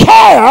taking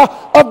care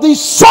of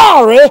these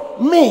sorry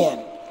men.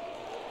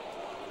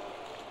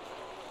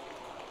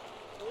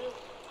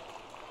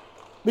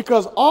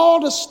 Because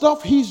all the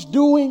stuff he's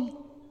doing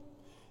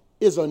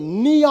is a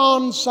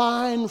neon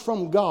sign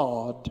from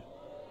God.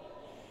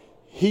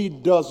 He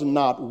does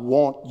not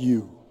want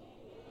you.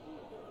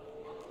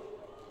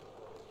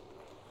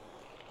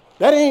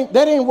 That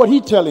ain't what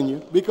he's telling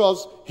you,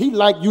 because he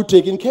like you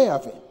taking care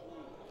of him.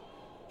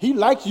 He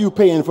likes you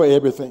paying for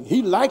everything.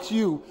 He likes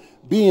you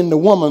being the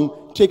woman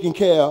taking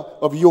care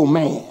of your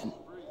man.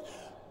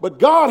 But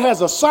God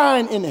has a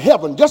sign in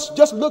heaven.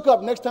 Just look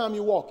up next time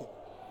you're walking.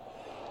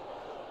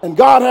 And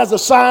God has a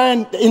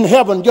sign in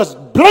heaven just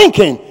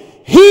blinking.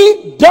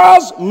 He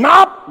does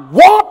not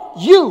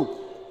want you.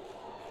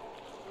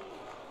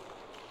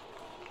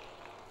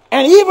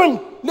 And even,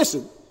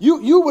 listen,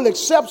 you will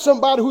accept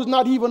somebody who's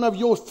not even of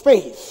your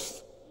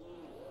faith.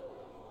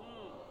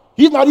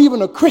 He's not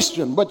even a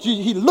Christian, but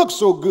he looks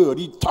so good.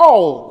 He's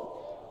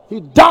tall,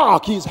 he's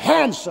dark, he's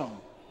handsome.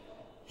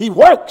 He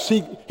works,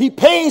 he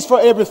pays for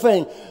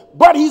everything,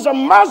 but he's a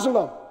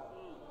Muslim.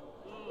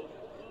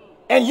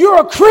 And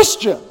you're a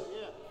Christian.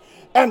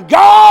 And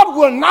God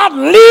will not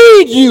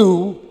lead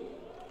you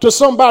to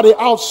somebody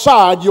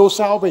outside your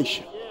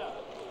salvation.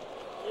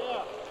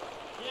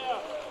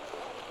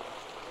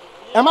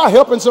 Am I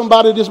helping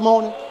somebody this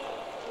morning?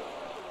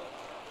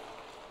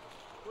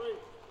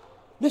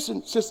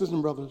 Listen, sisters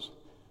and brothers.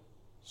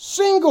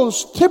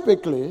 Singles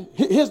typically,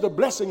 here's the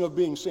blessing of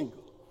being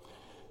single.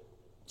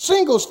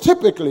 Singles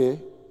typically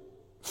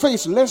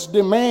face less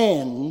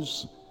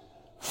demands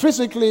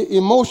physically,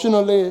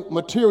 emotionally,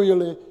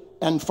 materially,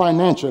 and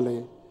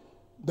financially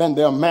than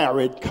their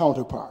married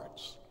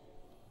counterparts,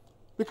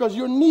 because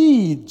your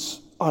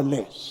needs are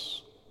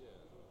less.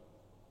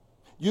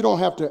 You don't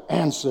have to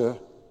answer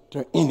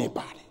to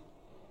anybody.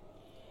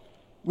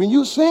 When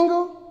you're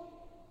single,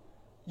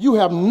 you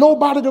have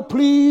nobody to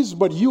please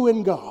but you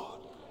and God.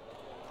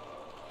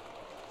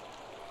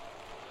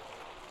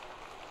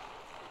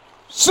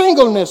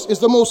 Singleness is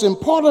the most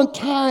important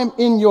time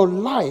in your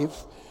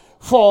life,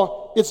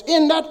 for it's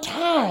in that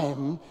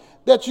time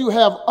that you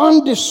have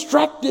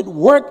undistracted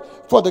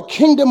work for the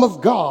kingdom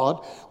of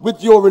God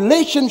with your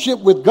relationship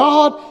with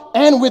God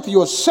and with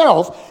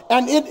yourself.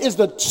 And it is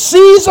the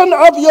season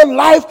of your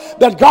life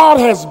that God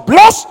has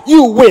blessed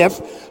you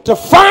with to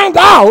find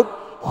out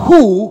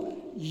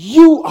who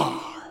you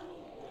are.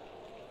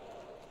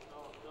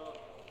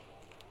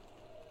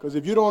 Because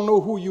if you don't know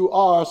who you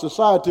are,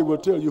 society will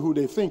tell you who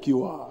they think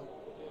you are.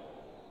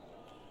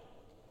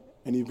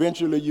 And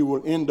eventually you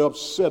will end up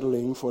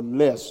settling for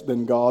less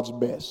than God's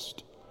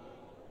best.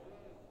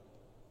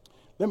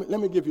 Let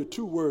me give you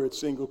 2 words,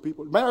 single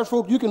people. Married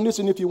folk, you can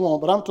listen if you want,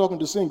 but I'm talking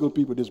to single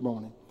people this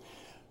morning.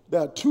 There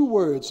are 2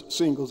 words,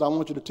 singles, I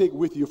want you to take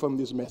with you from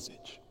this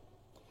message.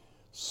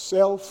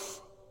 Self-aware.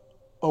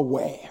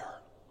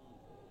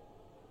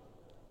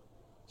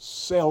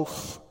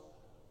 Self-aware.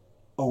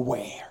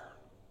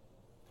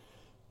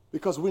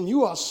 Because when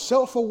you are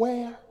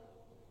self-aware,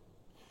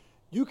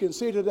 you can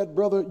say to that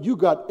brother, you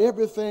got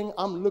everything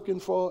I'm looking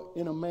for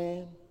in a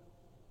man,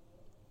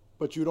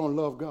 but you don't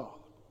love God.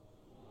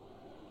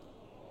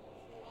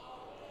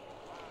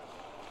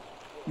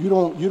 You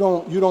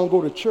don't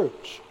go to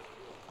church.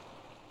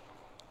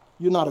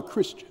 You're not a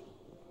Christian.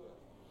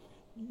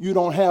 You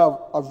don't have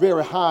a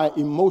very high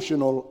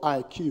emotional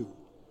IQ.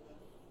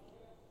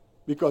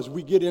 Because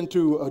we get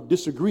into a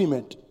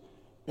disagreement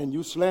and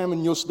you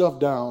slamming your stuff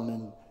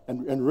down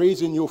and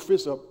raising your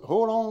fist up.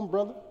 Hold on,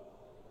 brother.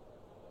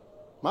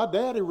 My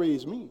daddy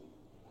raised me.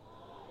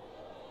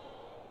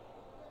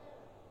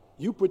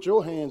 You put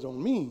your hands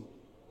on me,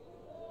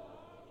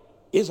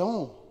 it's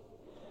on.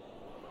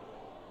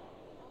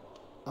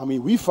 I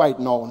mean, we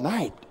fighting all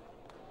night.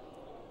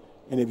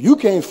 And if you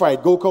can't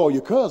fight, go call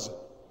your cousin.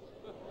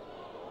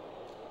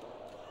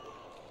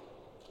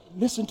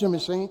 Listen to me,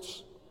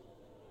 saints.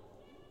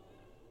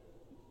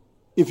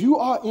 If you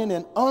are in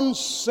an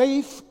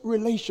unsafe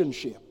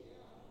relationship,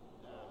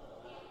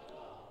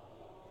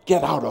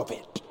 get out of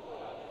it.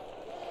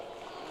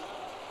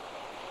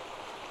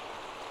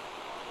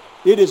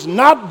 It is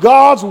not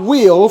God's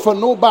will for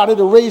nobody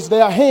to raise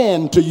their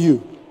hand to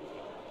you.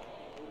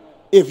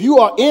 If you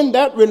are in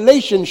that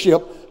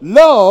relationship,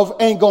 love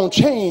ain't going to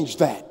change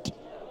that.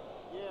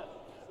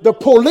 The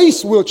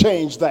police will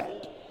change that.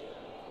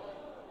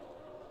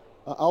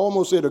 I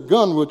almost said a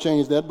gun will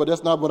change that, but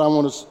that's not what I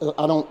want to.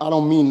 I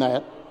don't mean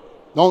that.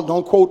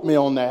 Don't quote me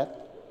on that.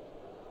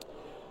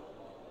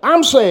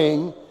 I'm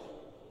saying,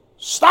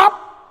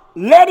 stop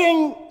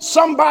letting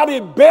somebody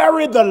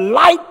bury the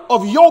light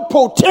of your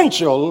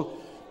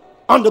potential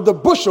under the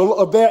bushel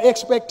of their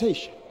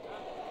expectation.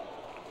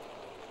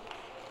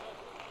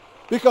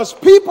 Because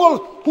people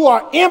who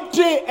are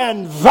empty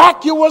and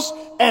vacuous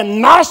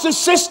and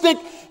narcissistic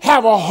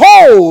have a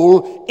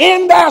hole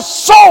in their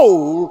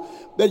soul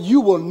that you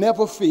will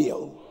never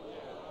fill.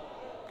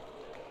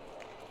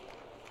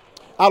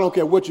 I don't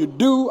care what you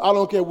do. I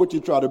don't care what you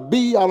try to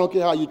be. I don't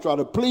care how you try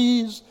to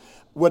please.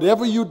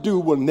 Whatever you do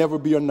will never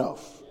be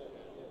enough.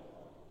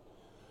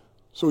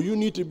 So you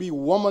need to be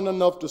woman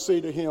enough to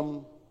say to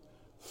him,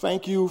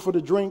 thank you for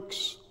the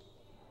drinks,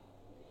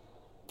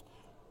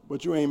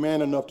 but you ain't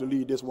man enough to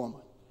lead this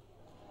woman.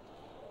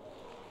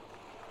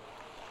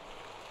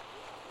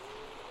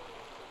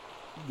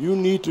 You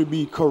need to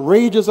be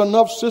courageous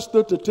enough,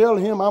 sister, to tell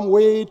him I'm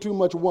way too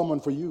much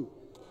woman for you.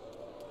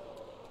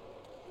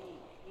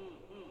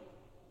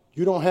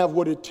 You don't have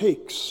what it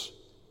takes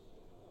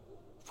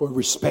for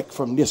respect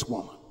from this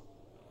woman.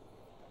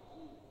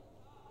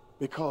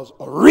 Because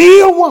a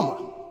real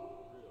woman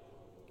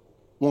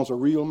wants a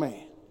real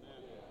man.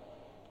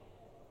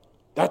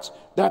 That's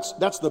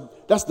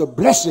the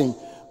blessing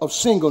of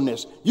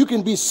singleness. You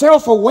can be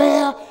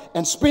self-aware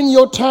and spend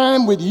your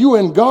time with you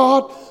and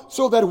God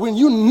so that when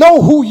you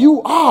know who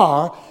you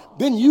are,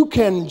 then you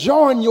can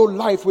join your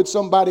life with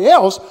somebody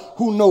else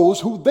who knows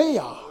who they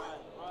are.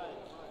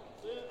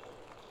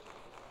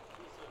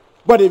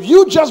 But if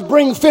you just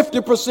bring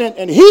 50%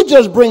 and he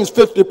just brings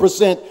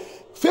 50%,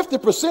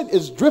 50%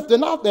 is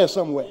drifting out there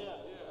somewhere.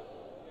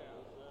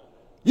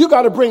 You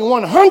got to bring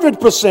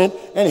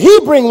 100% and he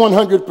bring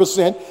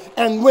 100%.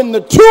 And when the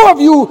two of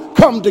you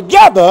come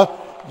together,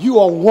 you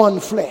are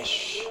one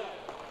flesh.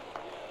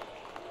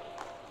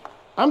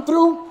 I'm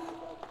through.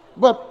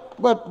 But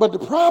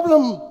the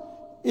problem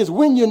is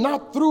when you're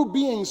not through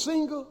being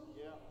single,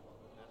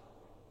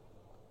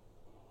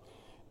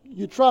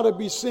 you try to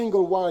be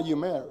single while you're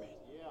married.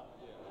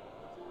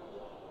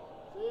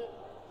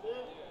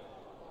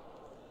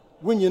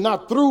 When you're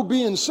not through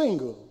being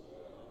single,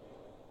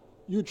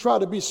 you try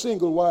to be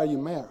single while you're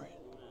married.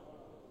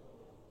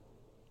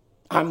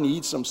 I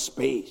need some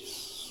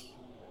space.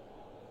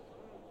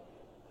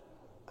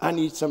 I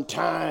need some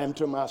time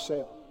to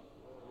myself.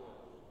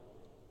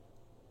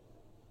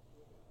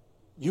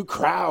 You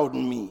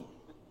crowding me.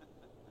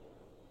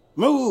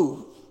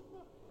 Move.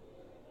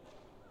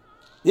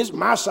 This is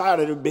my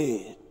side of the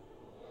bed.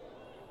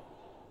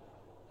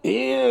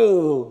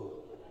 Ew.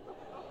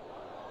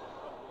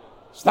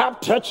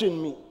 Stop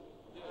touching me.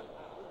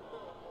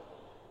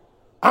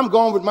 I'm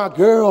going with my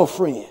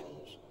girlfriends.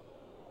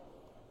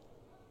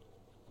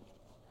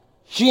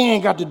 She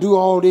ain't got to do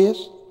all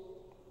this.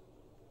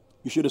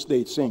 You should have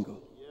stayed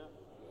single.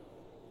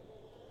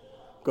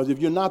 Because if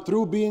you're not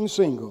through being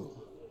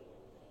single,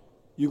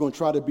 you're going to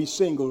try to be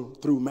single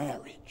through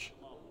marriage.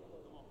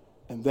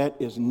 And that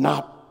is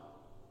not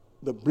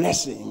the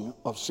blessing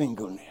of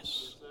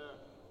singleness.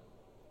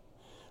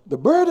 The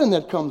burden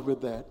that comes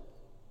with that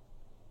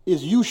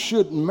is you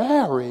should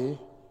marry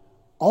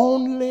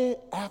only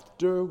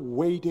after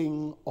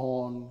waiting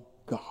on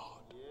God.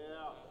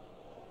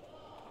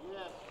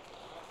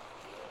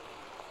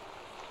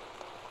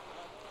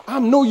 I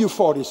know you're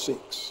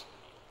 46.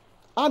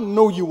 I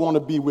know you want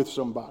to be with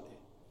somebody.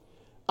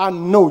 I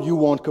know you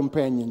want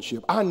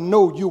companionship. I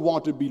know you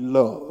want to be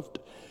loved.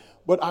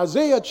 But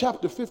Isaiah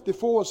chapter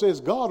 54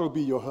 says God will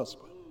be your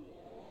husband.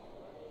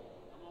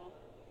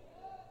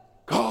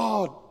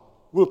 God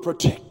will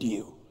protect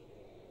you.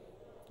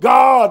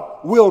 God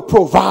will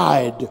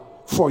provide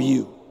for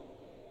you.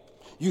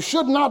 You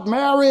should not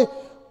marry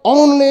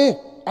only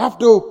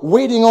after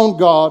waiting on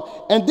God,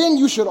 and then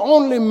you should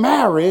only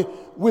marry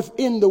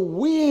within the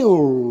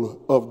will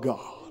of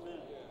God.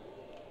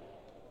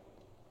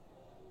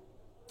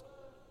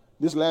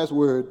 This last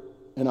word,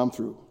 and I'm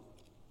through.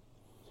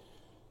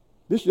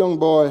 This young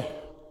boy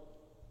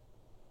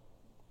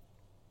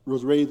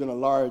was raised in a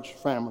large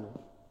family.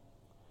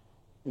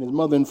 And his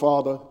mother and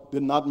father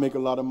did not make a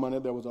lot of money.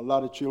 There was a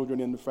lot of children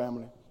in the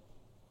family.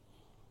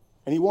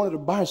 And he wanted a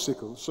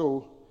bicycle,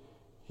 so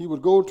he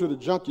would go to the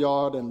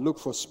junkyard and look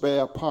for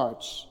spare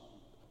parts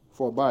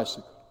for a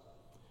bicycle.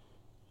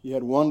 He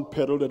had one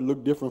pedal that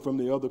looked different from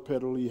the other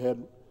pedal. He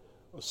had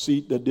a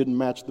seat that didn't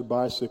match the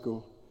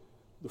bicycle.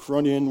 The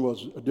front end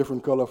was a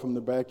different color from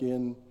the back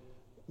end.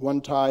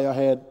 One tire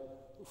had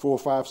 4 or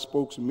 5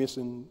 spokes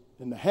missing,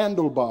 and the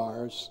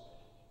handlebars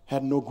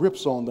had no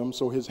grips on them,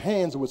 so his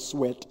hands would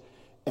sweat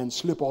and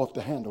slip off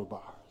the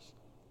handlebars.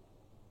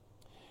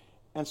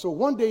 And so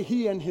one day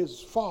he and his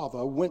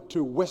father went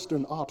to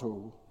Western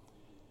Auto,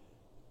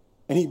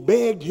 and he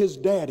begged his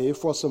daddy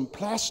for some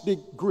plastic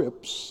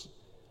grips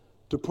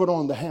to put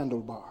on the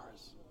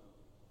handlebars.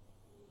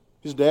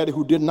 His daddy,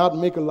 who did not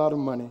make a lot of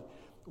money,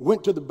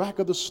 went to the back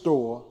of the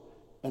store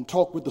and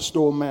talked with the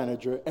store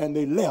manager, and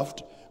they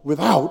left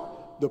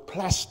without the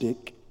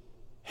plastic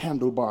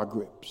handlebar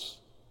grips.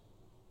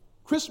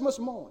 Christmas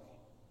morning,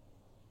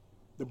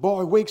 the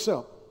boy wakes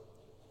up,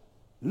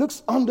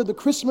 looks under the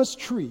Christmas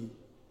tree,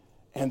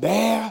 and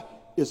there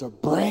is a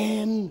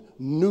brand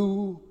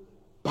new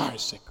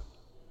bicycle.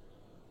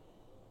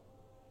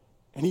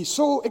 And he's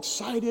so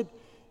excited,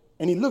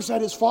 and he looks at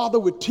his father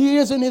with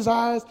tears in his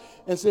eyes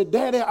and said,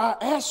 "Daddy, I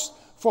asked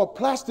for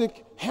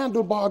plastic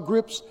handlebar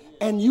grips,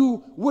 and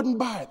you wouldn't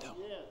buy them."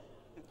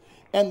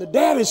 And the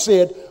daddy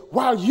said,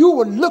 "While you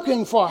were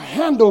looking for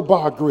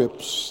handlebar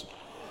grips,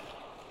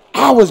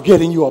 I was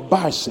getting you a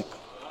bicycle."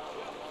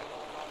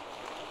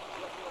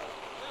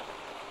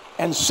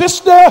 And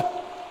sister,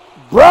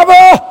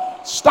 brother,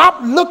 stop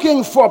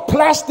looking for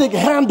plastic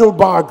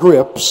handlebar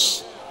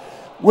grips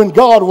when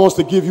God wants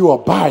to give you a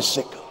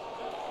bicycle.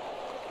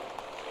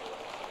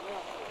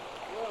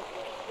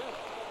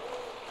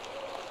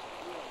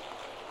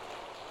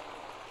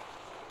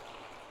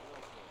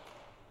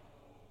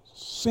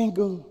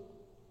 Single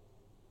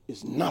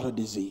is not a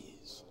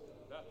disease.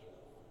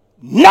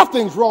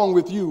 Nothing's wrong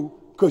with you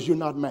because you're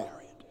not married.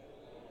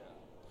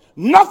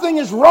 Nothing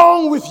is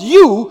wrong with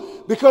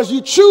you because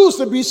you choose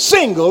to be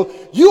single.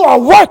 You are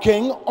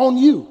working on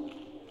you.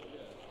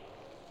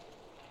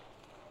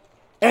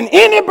 And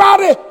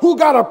anybody who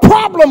got a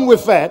problem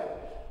with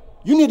that,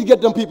 you need to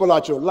get them people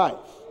out your life.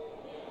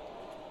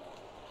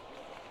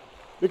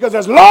 Because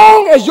as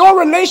long as your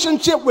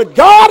relationship with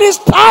God is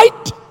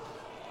tight,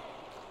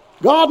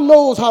 God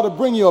knows how to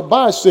bring you a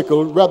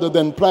bicycle rather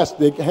than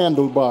plastic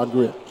handlebar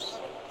grips.